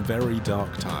through some very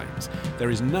dark times.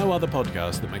 There is no other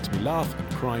podcast that makes me laugh and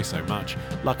cry so much.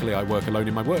 Luckily, I work alone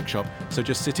in my workshop, so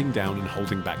just sitting down and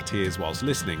holding back tears whilst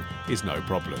listening is no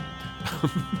problem.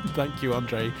 Thank you,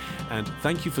 Andre, and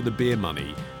thank you for the beer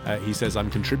money. He says,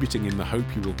 I'm contributing in the hope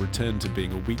you will return to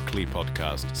being a weekly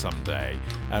podcast someday.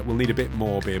 We'll need a bit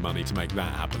more beer money to make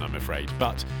that happen, I'm afraid,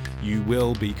 but you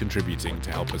will be contributing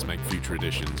to help us make future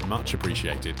editions. Much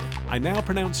appreciated. I now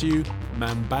pronounce you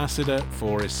Mambassador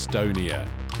for Estonia.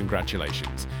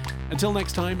 Congratulations. Until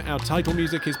next time, our title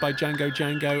music is by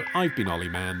Django. I've been Ollie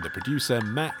Mann, the producer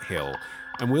Matt Hill,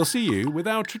 and we'll see you with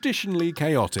our traditionally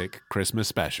chaotic Christmas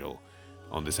special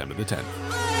on December the 10th.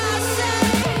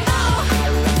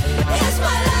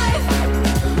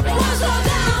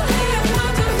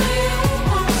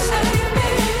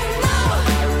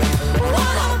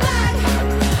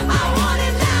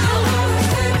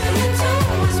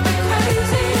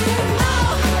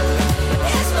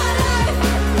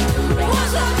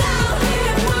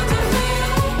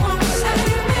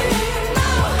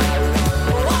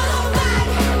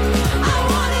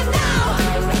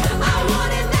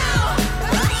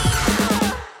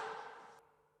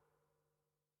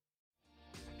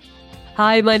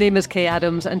 Hi, my name is Kay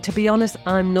Adams, and to be honest,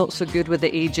 I'm not so good with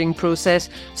the ageing process,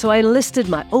 so I enlisted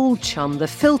my old chum, the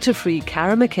filter-free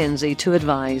Cara McKenzie, to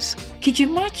advise. Could you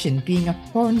imagine being a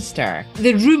porn star?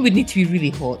 The room would need to be really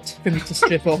hot for me to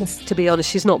strip off. To be honest,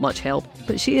 she's not much help,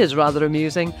 but she is rather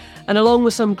amusing. And along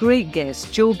with some great guests,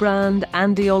 Joe Brand,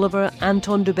 Andy Oliver,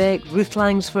 Anton Dubeck, Ruth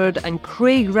Langsford and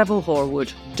Craig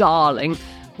Revel-Horwood, darling,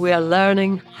 we are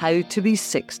learning how to be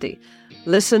 60.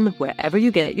 Listen wherever you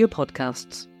get your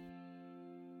podcasts.